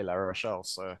weekend to play La Rochelle.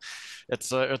 So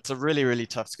it's a really, really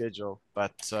tough schedule.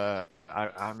 But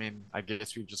I mean, I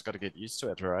guess we've just got to get used to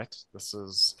it, right? This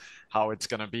is how it's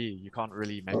gonna be. You can't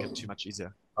really make it too much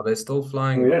easier. Are they still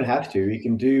flying? We don't have to. We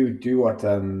can do what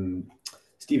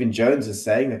Stephen Jones is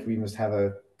saying, that we must have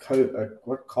a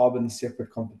carbon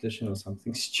separate competition or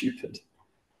something stupid.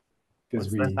 Because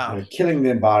we're killing the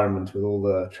environment with all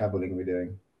the traveling we're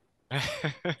doing.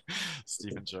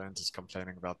 Stephen Jones is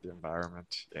complaining about the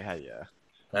environment. Yeah, yeah.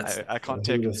 That's I can't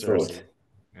take it seriously.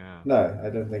 Yeah. No, I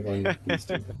don't think one needs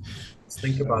to.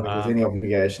 Think about there's any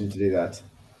obligation to do that.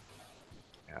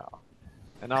 Yeah.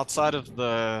 And outside of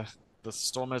the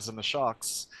Stormers and the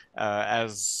Sharks,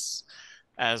 as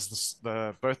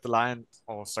both the Lions,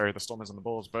 or sorry, the Stormers and the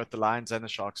Bulls, both the Lions and the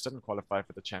Sharks didn't qualify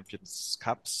for the Champions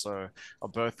Cup, so are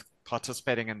both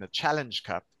participating in the Challenge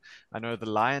Cup. I know the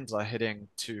Lions are heading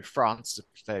to France to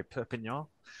play Perpignan,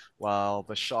 while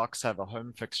the Sharks have a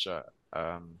home fixture.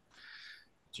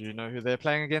 Do you know who they're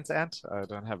playing against, Ant? I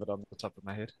don't have it on the top of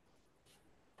my head.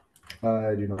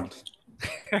 I do not.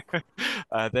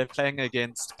 They're playing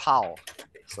against Pau,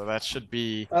 so that should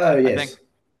be. Oh yes. I think,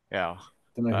 yeah.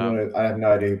 I have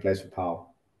no idea who plays for Pau.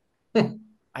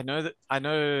 I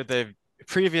know they've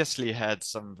previously had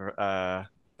some.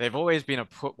 They've always been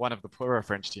one of the poorer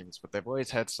French teams, but they've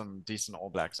always had some decent All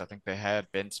Blacks. I think they had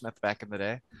Ben Smith back in the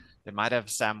day. They might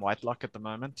have Sam Whitelock at the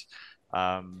moment.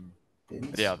 But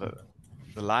yeah,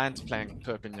 the Lions playing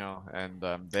Perpignan, and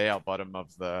they are bottom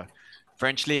of the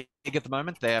French league at the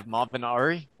moment. They have Marvin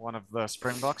Ori, one of the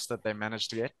Springboks that they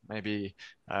managed to get. Maybe,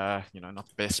 not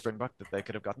the best Springbok that they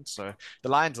could have gotten. So the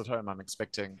Lions at home, I'm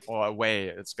expecting, or away,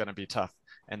 it's going to be tough.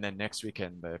 And then next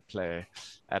weekend they play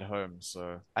at home.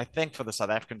 So I think for the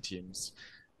South African teams,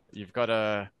 you've got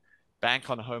to bank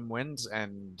on home wins,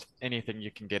 and anything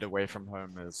you can get away from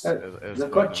home is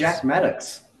They've got bonus. Jack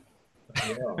Maddox.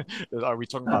 Yeah, Are we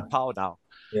talking about power now?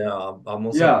 yeah. I'm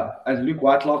also Yeah, and Luke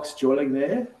Whitelock's dueling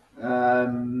there.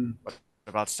 What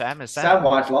about Sam? Is Sam Sam?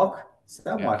 Whitelock.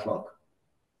 Sam Yeah, Whitelock.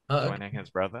 okay. joining his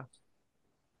brother.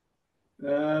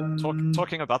 Um,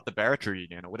 Talking about the Barrett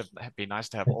reunion, it would have been nice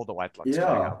to have all the Whitelocks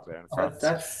playing yeah, up there in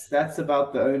France. that's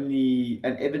about the only,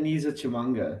 and Ebenezer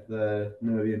Chimanga, the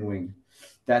Namibian wing.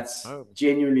 That's Oh,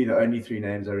 genuinely the only three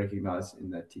names I recognize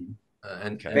in that team.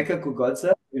 And okay. Becca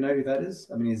Kugodza, you know who that is?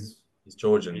 I mean, he's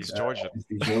Georgian. He's Georgian.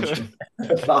 he's Georgian.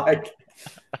 Like,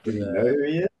 do we know who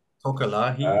he is?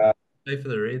 Tokalahi play for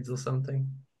the Reds or something.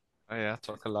 Oh yeah,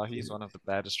 Tokalahi is one of the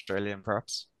bad Australian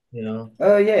props. Yeah,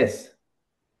 Oh yes.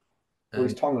 Well,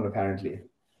 he's and Tongan apparently.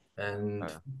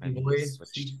 Maybe Hoy, he's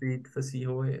switched. Siegfried Fissy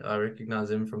Hoy. I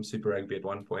recognize him from Super Rugby at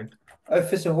one point. Oh,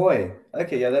 Fissahoy.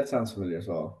 Okay, yeah, that sounds familiar as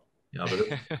well. Yeah, but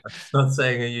it's not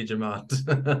saying a huge amount.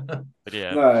 But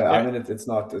yeah, No, I mean it's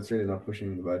not. It's really not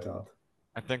pushing the boat out.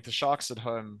 I think the Sharks at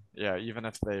home, yeah, even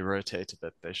if they rotate a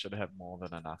bit, they should have more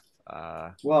than enough.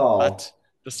 Well, But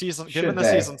the season, given should the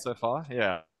they? season so far,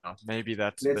 yeah, maybe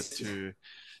that's a bit Let's too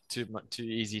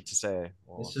easy to say,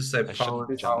 or Let's just say they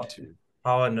shouldn't jump to.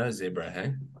 power no zebra,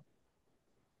 hey?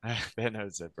 They're no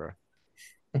zebra.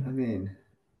 I mean,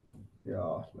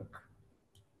 yeah. Look,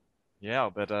 Yeah,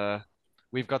 but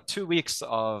we've got 2 weeks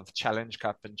of Challenge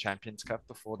Cup and Champions Cup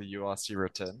before the URC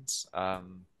returns.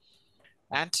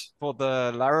 And for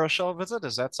the La Rochelle visit,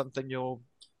 is that something you'll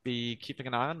be keeping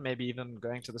an eye on, maybe even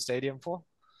going to the stadium for?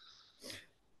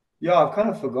 yeah, I've kind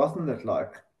of forgotten that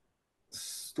like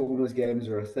Stormers games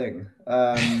are a thing.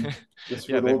 Just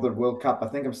Yeah, with all the World Cup, I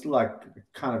think I'm still like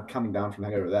kind of coming down from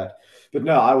hangover that. But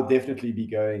no, I will definitely be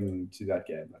going to that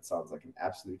game. That sounds like an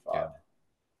absolute yeah. vibe.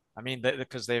 I mean,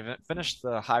 because they've finished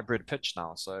the hybrid pitch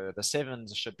now, so the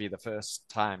sevens should be the first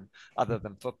time, other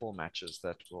than football matches,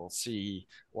 that we'll see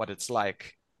what it's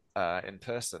like in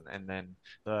person. And then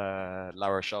the La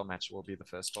Rochelle match will be the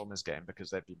first Stormers game because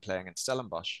they've been playing in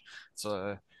Stellenbosch.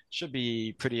 So should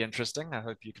be pretty interesting. I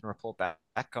hope you can report back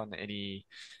on any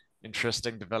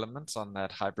interesting developments on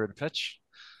that hybrid pitch.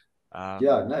 Yeah,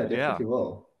 no, But yeah, definitely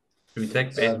will. Should we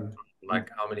take bets Um, like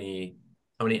how many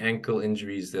ankle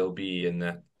injuries there'll be in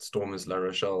that Stormers La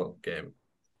Rochelle game?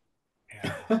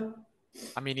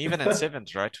 I mean, even in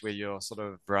sevens, right, where you're sort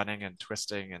of running and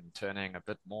twisting and turning a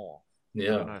bit more. I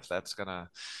don't know Yeah.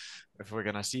 if we're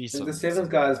gonna see And the some. sevens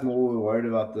guys more worried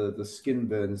about the skin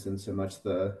burns than so much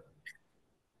the.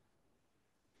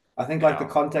 I think like the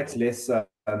Yeah, contact's less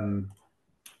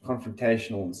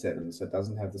confrontational in sevens, so it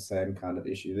doesn't have the same kind of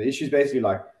issue. The issue is basically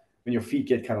like when your feet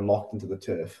get kind of locked into the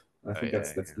turf. And I think yeah,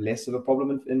 that's less of a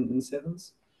problem in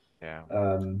sevens. yeah.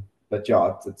 But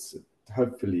yeah, it's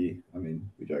hopefully. I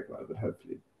mean, we joke about it, but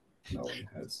hopefully, no one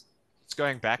has It's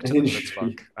going back to an the Blitz injury.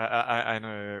 bug. I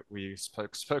know we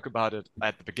spoke about it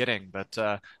at the beginning, but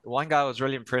the one guy I was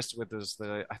really impressed with is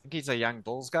I think he's a young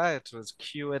Bulls guy. It was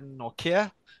Kewen or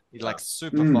Kia. He's like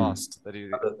super fast that he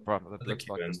brought the Blitz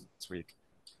bug this week.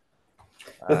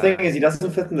 The thing is, he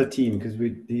doesn't fit in the team because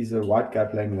he's a white guy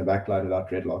playing in the back line without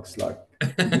dreadlocks. Like,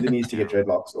 he either needs to get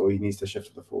dreadlocks or he needs to shift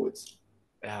to the forwards.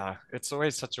 Yeah, it's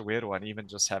always such a weird one, even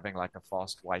just having like a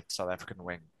fast white South African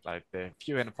wing. Like they're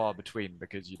few and far between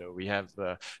because we have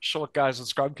the short guys with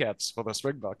scrum caps for the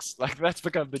Springboks. Like that's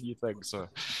become the new thing. So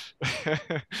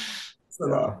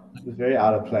Yeah, he's very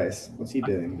out of place. What's he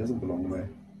doing? He doesn't belong there.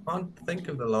 I can't think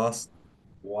of the last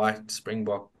white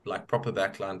Springbok like proper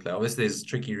backline player. Obviously, there's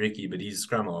Tricky Ricky, but he's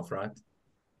scrum half, right?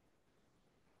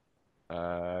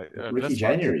 Ricky Blitzboks.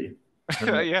 January.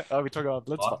 Yeah, are we talking about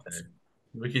Duarte. Blitzboks?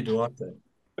 Ricky Duarte.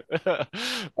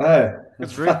 Oh,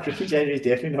 It's Ricky January is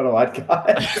definitely not a white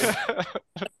guy.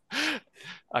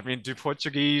 I mean, do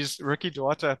Portuguese Ricky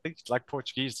Duarte? I think like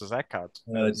Portuguese. Does that count?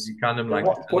 Did you count him like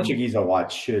Portuguese are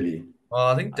white, surely. Well,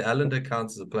 I think the Allender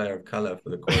counts as a player of color for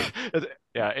the court.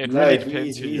 Yeah, it No, really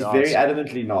depends who he's you very ask.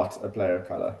 adamantly not a player of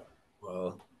color.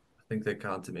 Well, I think they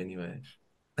count him anyway.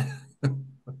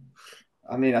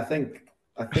 I mean, I think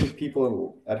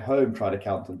people at home try to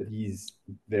count him, but he's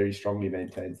very strongly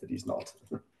maintains that he's not.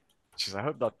 Jeez, I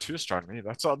hope not too strongly.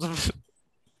 That sounds.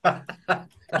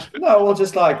 No, well,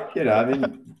 just like I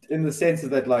mean, in the sense of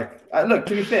that, like, look,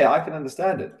 to be fair, I can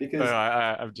understand it because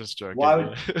I'm just joking. why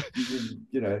would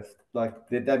like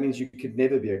that means you could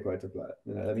never be a quota player.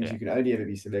 That means you can only ever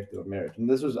be selected on merit. And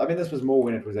this was more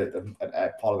when it was a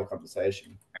part of the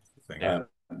conversation. Yeah.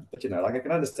 But like I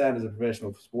can understand as a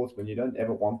professional sportsman, you don't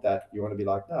ever want that. You want to be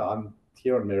like, no, I'm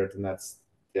here on merit, and that's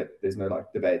it. There's no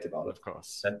like debate about it. Of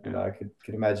course. I could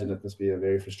imagine it must be a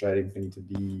very frustrating thing to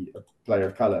be a player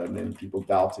of color and then people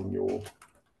doubting your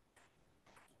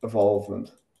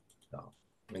evolvement. Yeah.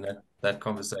 I mean that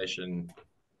conversation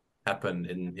happened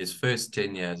in his first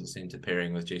tenure as a centre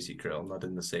pairing with Jesse Krill, not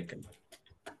in the second.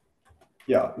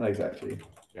 Yeah, no, exactly.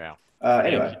 Yeah.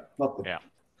 Anyway, not the, Yeah.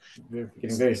 we're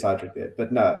getting very sidetracked there,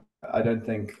 but no, I don't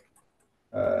think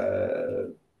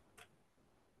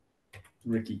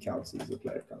Ricky counts as a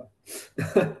player kind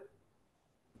of.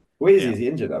 Where is he? Is he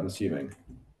injured? I'm assuming.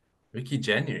 Ricky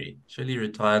January surely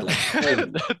retired like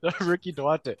No, Ricky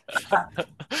Duarte.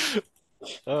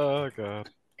 Oh god,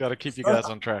 gotta keep you guys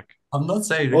on track. I'm not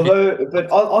saying Ricky. Although, but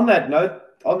on that note,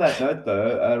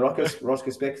 though,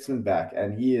 Roscoe Spexman back,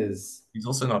 and he's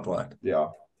also not white. Yeah,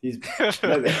 he's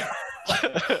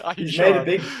Are you he's sure? made a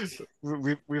big.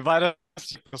 We might have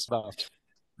this about.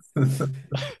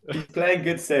 He's playing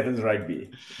good sevens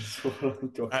rugby.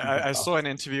 I saw an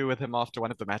interview with him after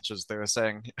one of the matches. They were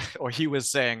saying, or he was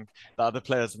saying, the other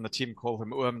players in the team call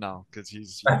him now because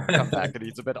he's come back and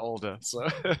he's a bit older. So,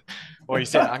 or he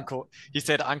said uncle. He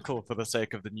said uncle for the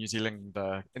sake of the New Zealand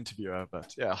interviewer.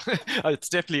 But yeah, it's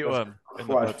definitely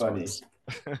quite funny.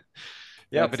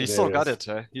 Yeah, but he still got it.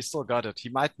 He still got it. He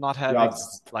might not have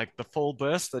like the full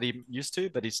burst that he used to,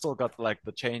 but he still got like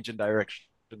the change in direction,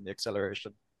 the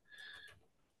acceleration.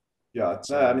 Yeah,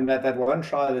 no, I mean that one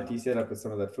try that he set up with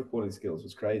some of that footballing skills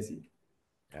was crazy.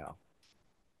 Yeah.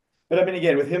 But I mean,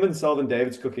 again, with him and Selvin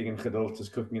Davids cooking and Geduld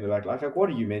just cooking in the back, like what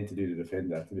are you meant to do to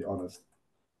defend that, to be honest?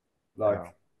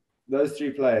 Like, those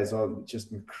three players are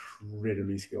just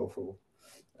incredibly skillful.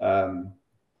 I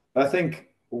think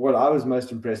what I was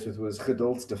most impressed with was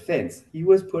Geduld's defense. He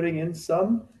was putting in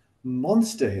some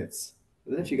monster hits. I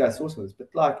don't know if you guys saw some of this, but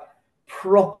like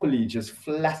properly just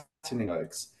flattening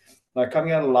Oaks. Like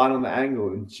coming out of line on the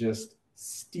angle and just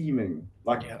steaming.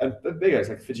 Like, and big Oaks,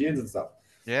 like Fijians and stuff.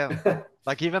 Yeah.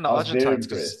 Like even the Argentines,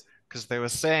 because they were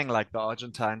saying like the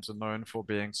Argentines were known for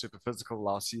being super physical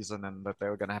last season and that they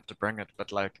were going to have to bring it.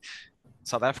 But like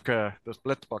South Africa, this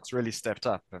Blitz box really stepped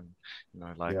up and,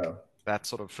 that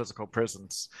sort of physical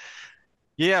presence.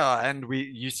 Yeah, and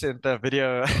you sent the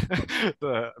video,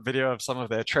 the video of some of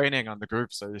their training on the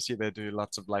group. So you see they do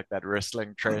lots of like that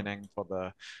wrestling training for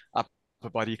the upper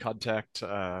body contact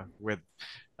with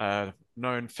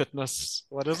known fitness.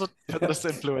 What is it? Fitness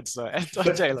influencer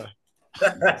Anton Taylor.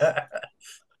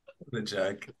 The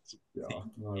joke.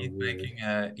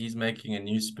 Yeah, he's making a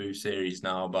new spoof series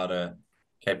now about a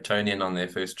Cape Townian on their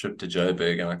first trip to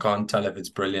Joburg, and I can't tell if it's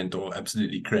brilliant or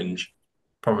absolutely cringe.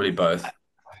 Probably both.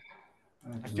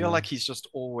 I feel like he's just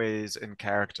always in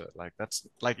character. Like that's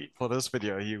like for this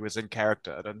video, he was in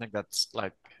character. I don't think that's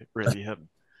like really him.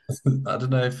 I don't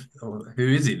know who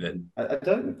is he then? I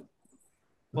don't.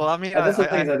 Well, I mean, that's the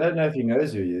thing is I don't know if he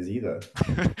knows who he is either.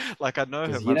 Like I know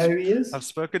him. You know who he is? I've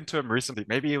spoken to him recently.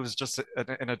 Maybe he was just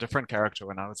in a different character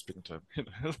when I was speaking to him.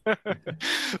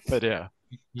 But yeah,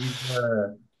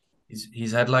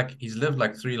 he's lived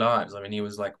like 3 lives. I mean, he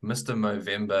was like Mr.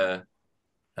 Movember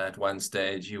at one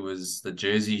stage. He was the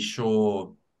Jersey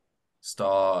Shore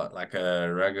star, like a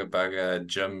rugger bugger,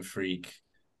 gym freak,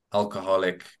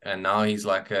 alcoholic, and now he's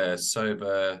like a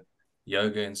sober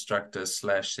yoga instructor /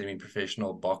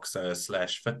 semi-professional boxer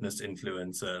 / fitness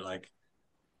influencer. Like,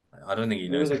 I don't think he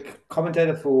knows. He was a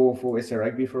commentator for SA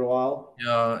Rugby for a while.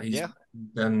 Yeah, he's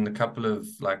done a couple of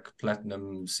like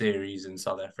platinum series in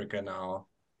South Africa now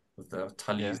with the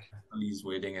Tully's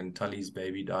wedding and Tully's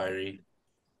baby diary.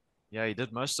 Yeah, he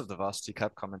did most of the Varsity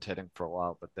Cup commentating for a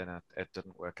while, but then it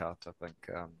didn't work out, I think.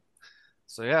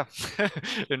 So yeah,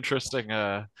 interesting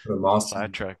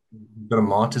sidetrack. Got a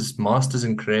master's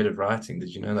in creative writing.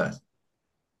 Did you know that?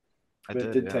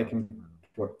 It did take him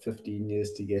 15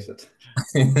 years to get it.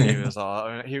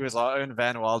 he was our own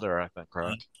Van Wilder, I think,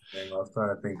 right? Yeah, I was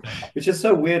trying to think. Which is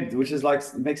so weird, which is like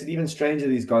makes it even stranger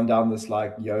that he's gone down this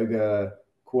like yoga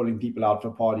calling people out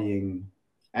for partying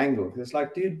angle. Because it's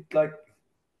like, dude, like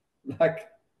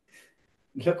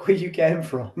look where you came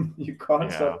from. You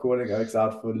can't stop calling Oaks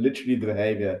out for literally the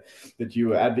behavior that you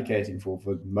were advocating for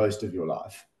most of your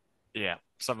life. Yeah,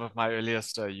 some of my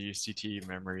earliest UCT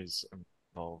memories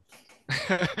involve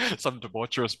some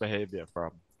debaucherous behavior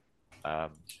from.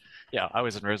 Yeah, I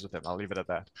was in res with him. I'll leave it at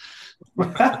that.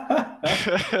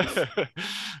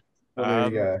 There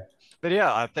you go. But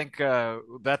yeah, I think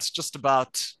that's just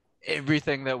about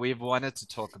everything that we've wanted to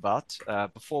talk about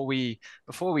before we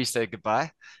say goodbye.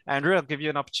 Andrew, I'll give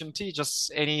you an opportunity.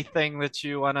 Just anything that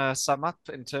you want to sum up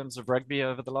in terms of rugby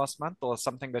over the last month, or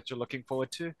something that you're looking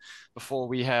forward to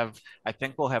before I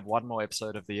think we'll have one more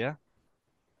episode of the year.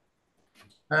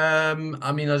 I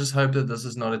mean, I just hope that this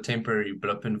is not a temporary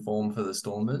blip in form for the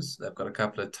Stormers. They've got a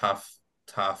couple of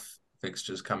tough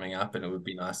fixtures coming up, and it would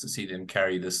be nice to see them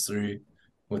carry this through.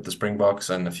 with the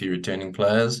Springboks and a few returning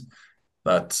players.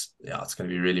 But yeah, it's going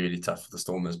to be really, really tough for the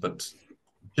Stormers. But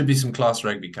should be some class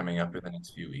rugby coming up in the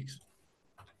next few weeks.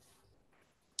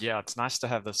 Yeah, it's nice to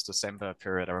have this December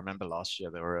period. I remember last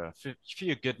year there were a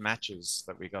few good matches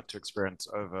that we got to experience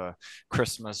over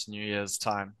Christmas, New Year's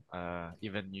time,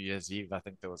 even New Year's Eve. I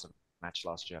think there was a match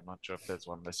last year. I'm not sure if there's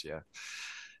one this year.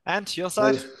 And your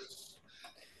side?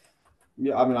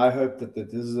 Yeah, I mean, I hope that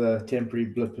this is a temporary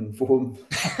blip in form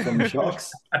from the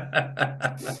Sharks,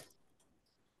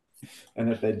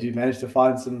 and if they do manage to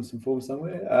find some form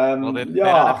somewhere. Well, they yeah,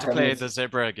 don't have to I play mean, the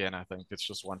Zebra again. I think it's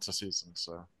just once a season.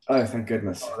 So. oh, thank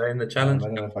goodness. Are they in the challenge? I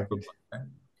don't know if I could.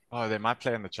 Oh, they might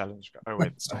play in the challenge. Oh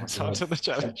wait, the Stormers aren't in the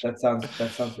challenge. That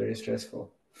sounds very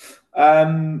stressful. Yeah,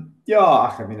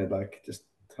 I mean, I'd like just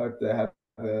hope they have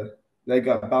they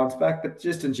got bounce back, but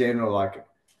just in general, like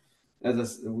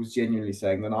as I was genuinely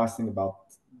saying, the nice thing about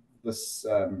this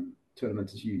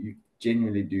tournament is you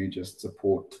genuinely do just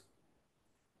support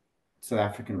South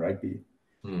African rugby.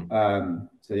 So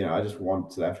I just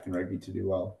want South African rugby to do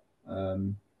well,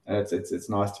 and it's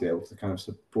nice to be able to kind of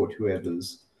support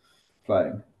whoever's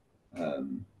playing.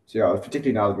 So yeah,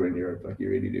 particularly now that we're in Europe, like you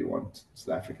really do want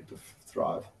South Africa to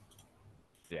thrive.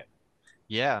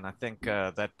 Yeah, and I think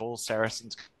that Bulls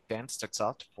Saracens game sticks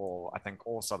out for, I think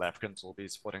all South Africans will be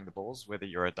supporting the Bulls, whether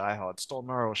you're a diehard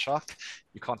Stormer or Shark.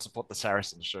 You can't support the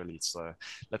Saracens surely. So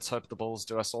let's hope the Bulls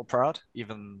do us all proud,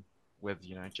 even with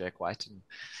Jake White and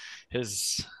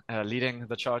his leading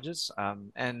the charges.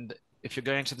 And if you're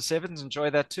going to the Sevens,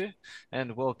 enjoy that too.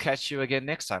 And we'll catch you again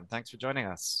next time. Thanks for joining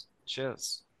us.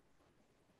 Cheers.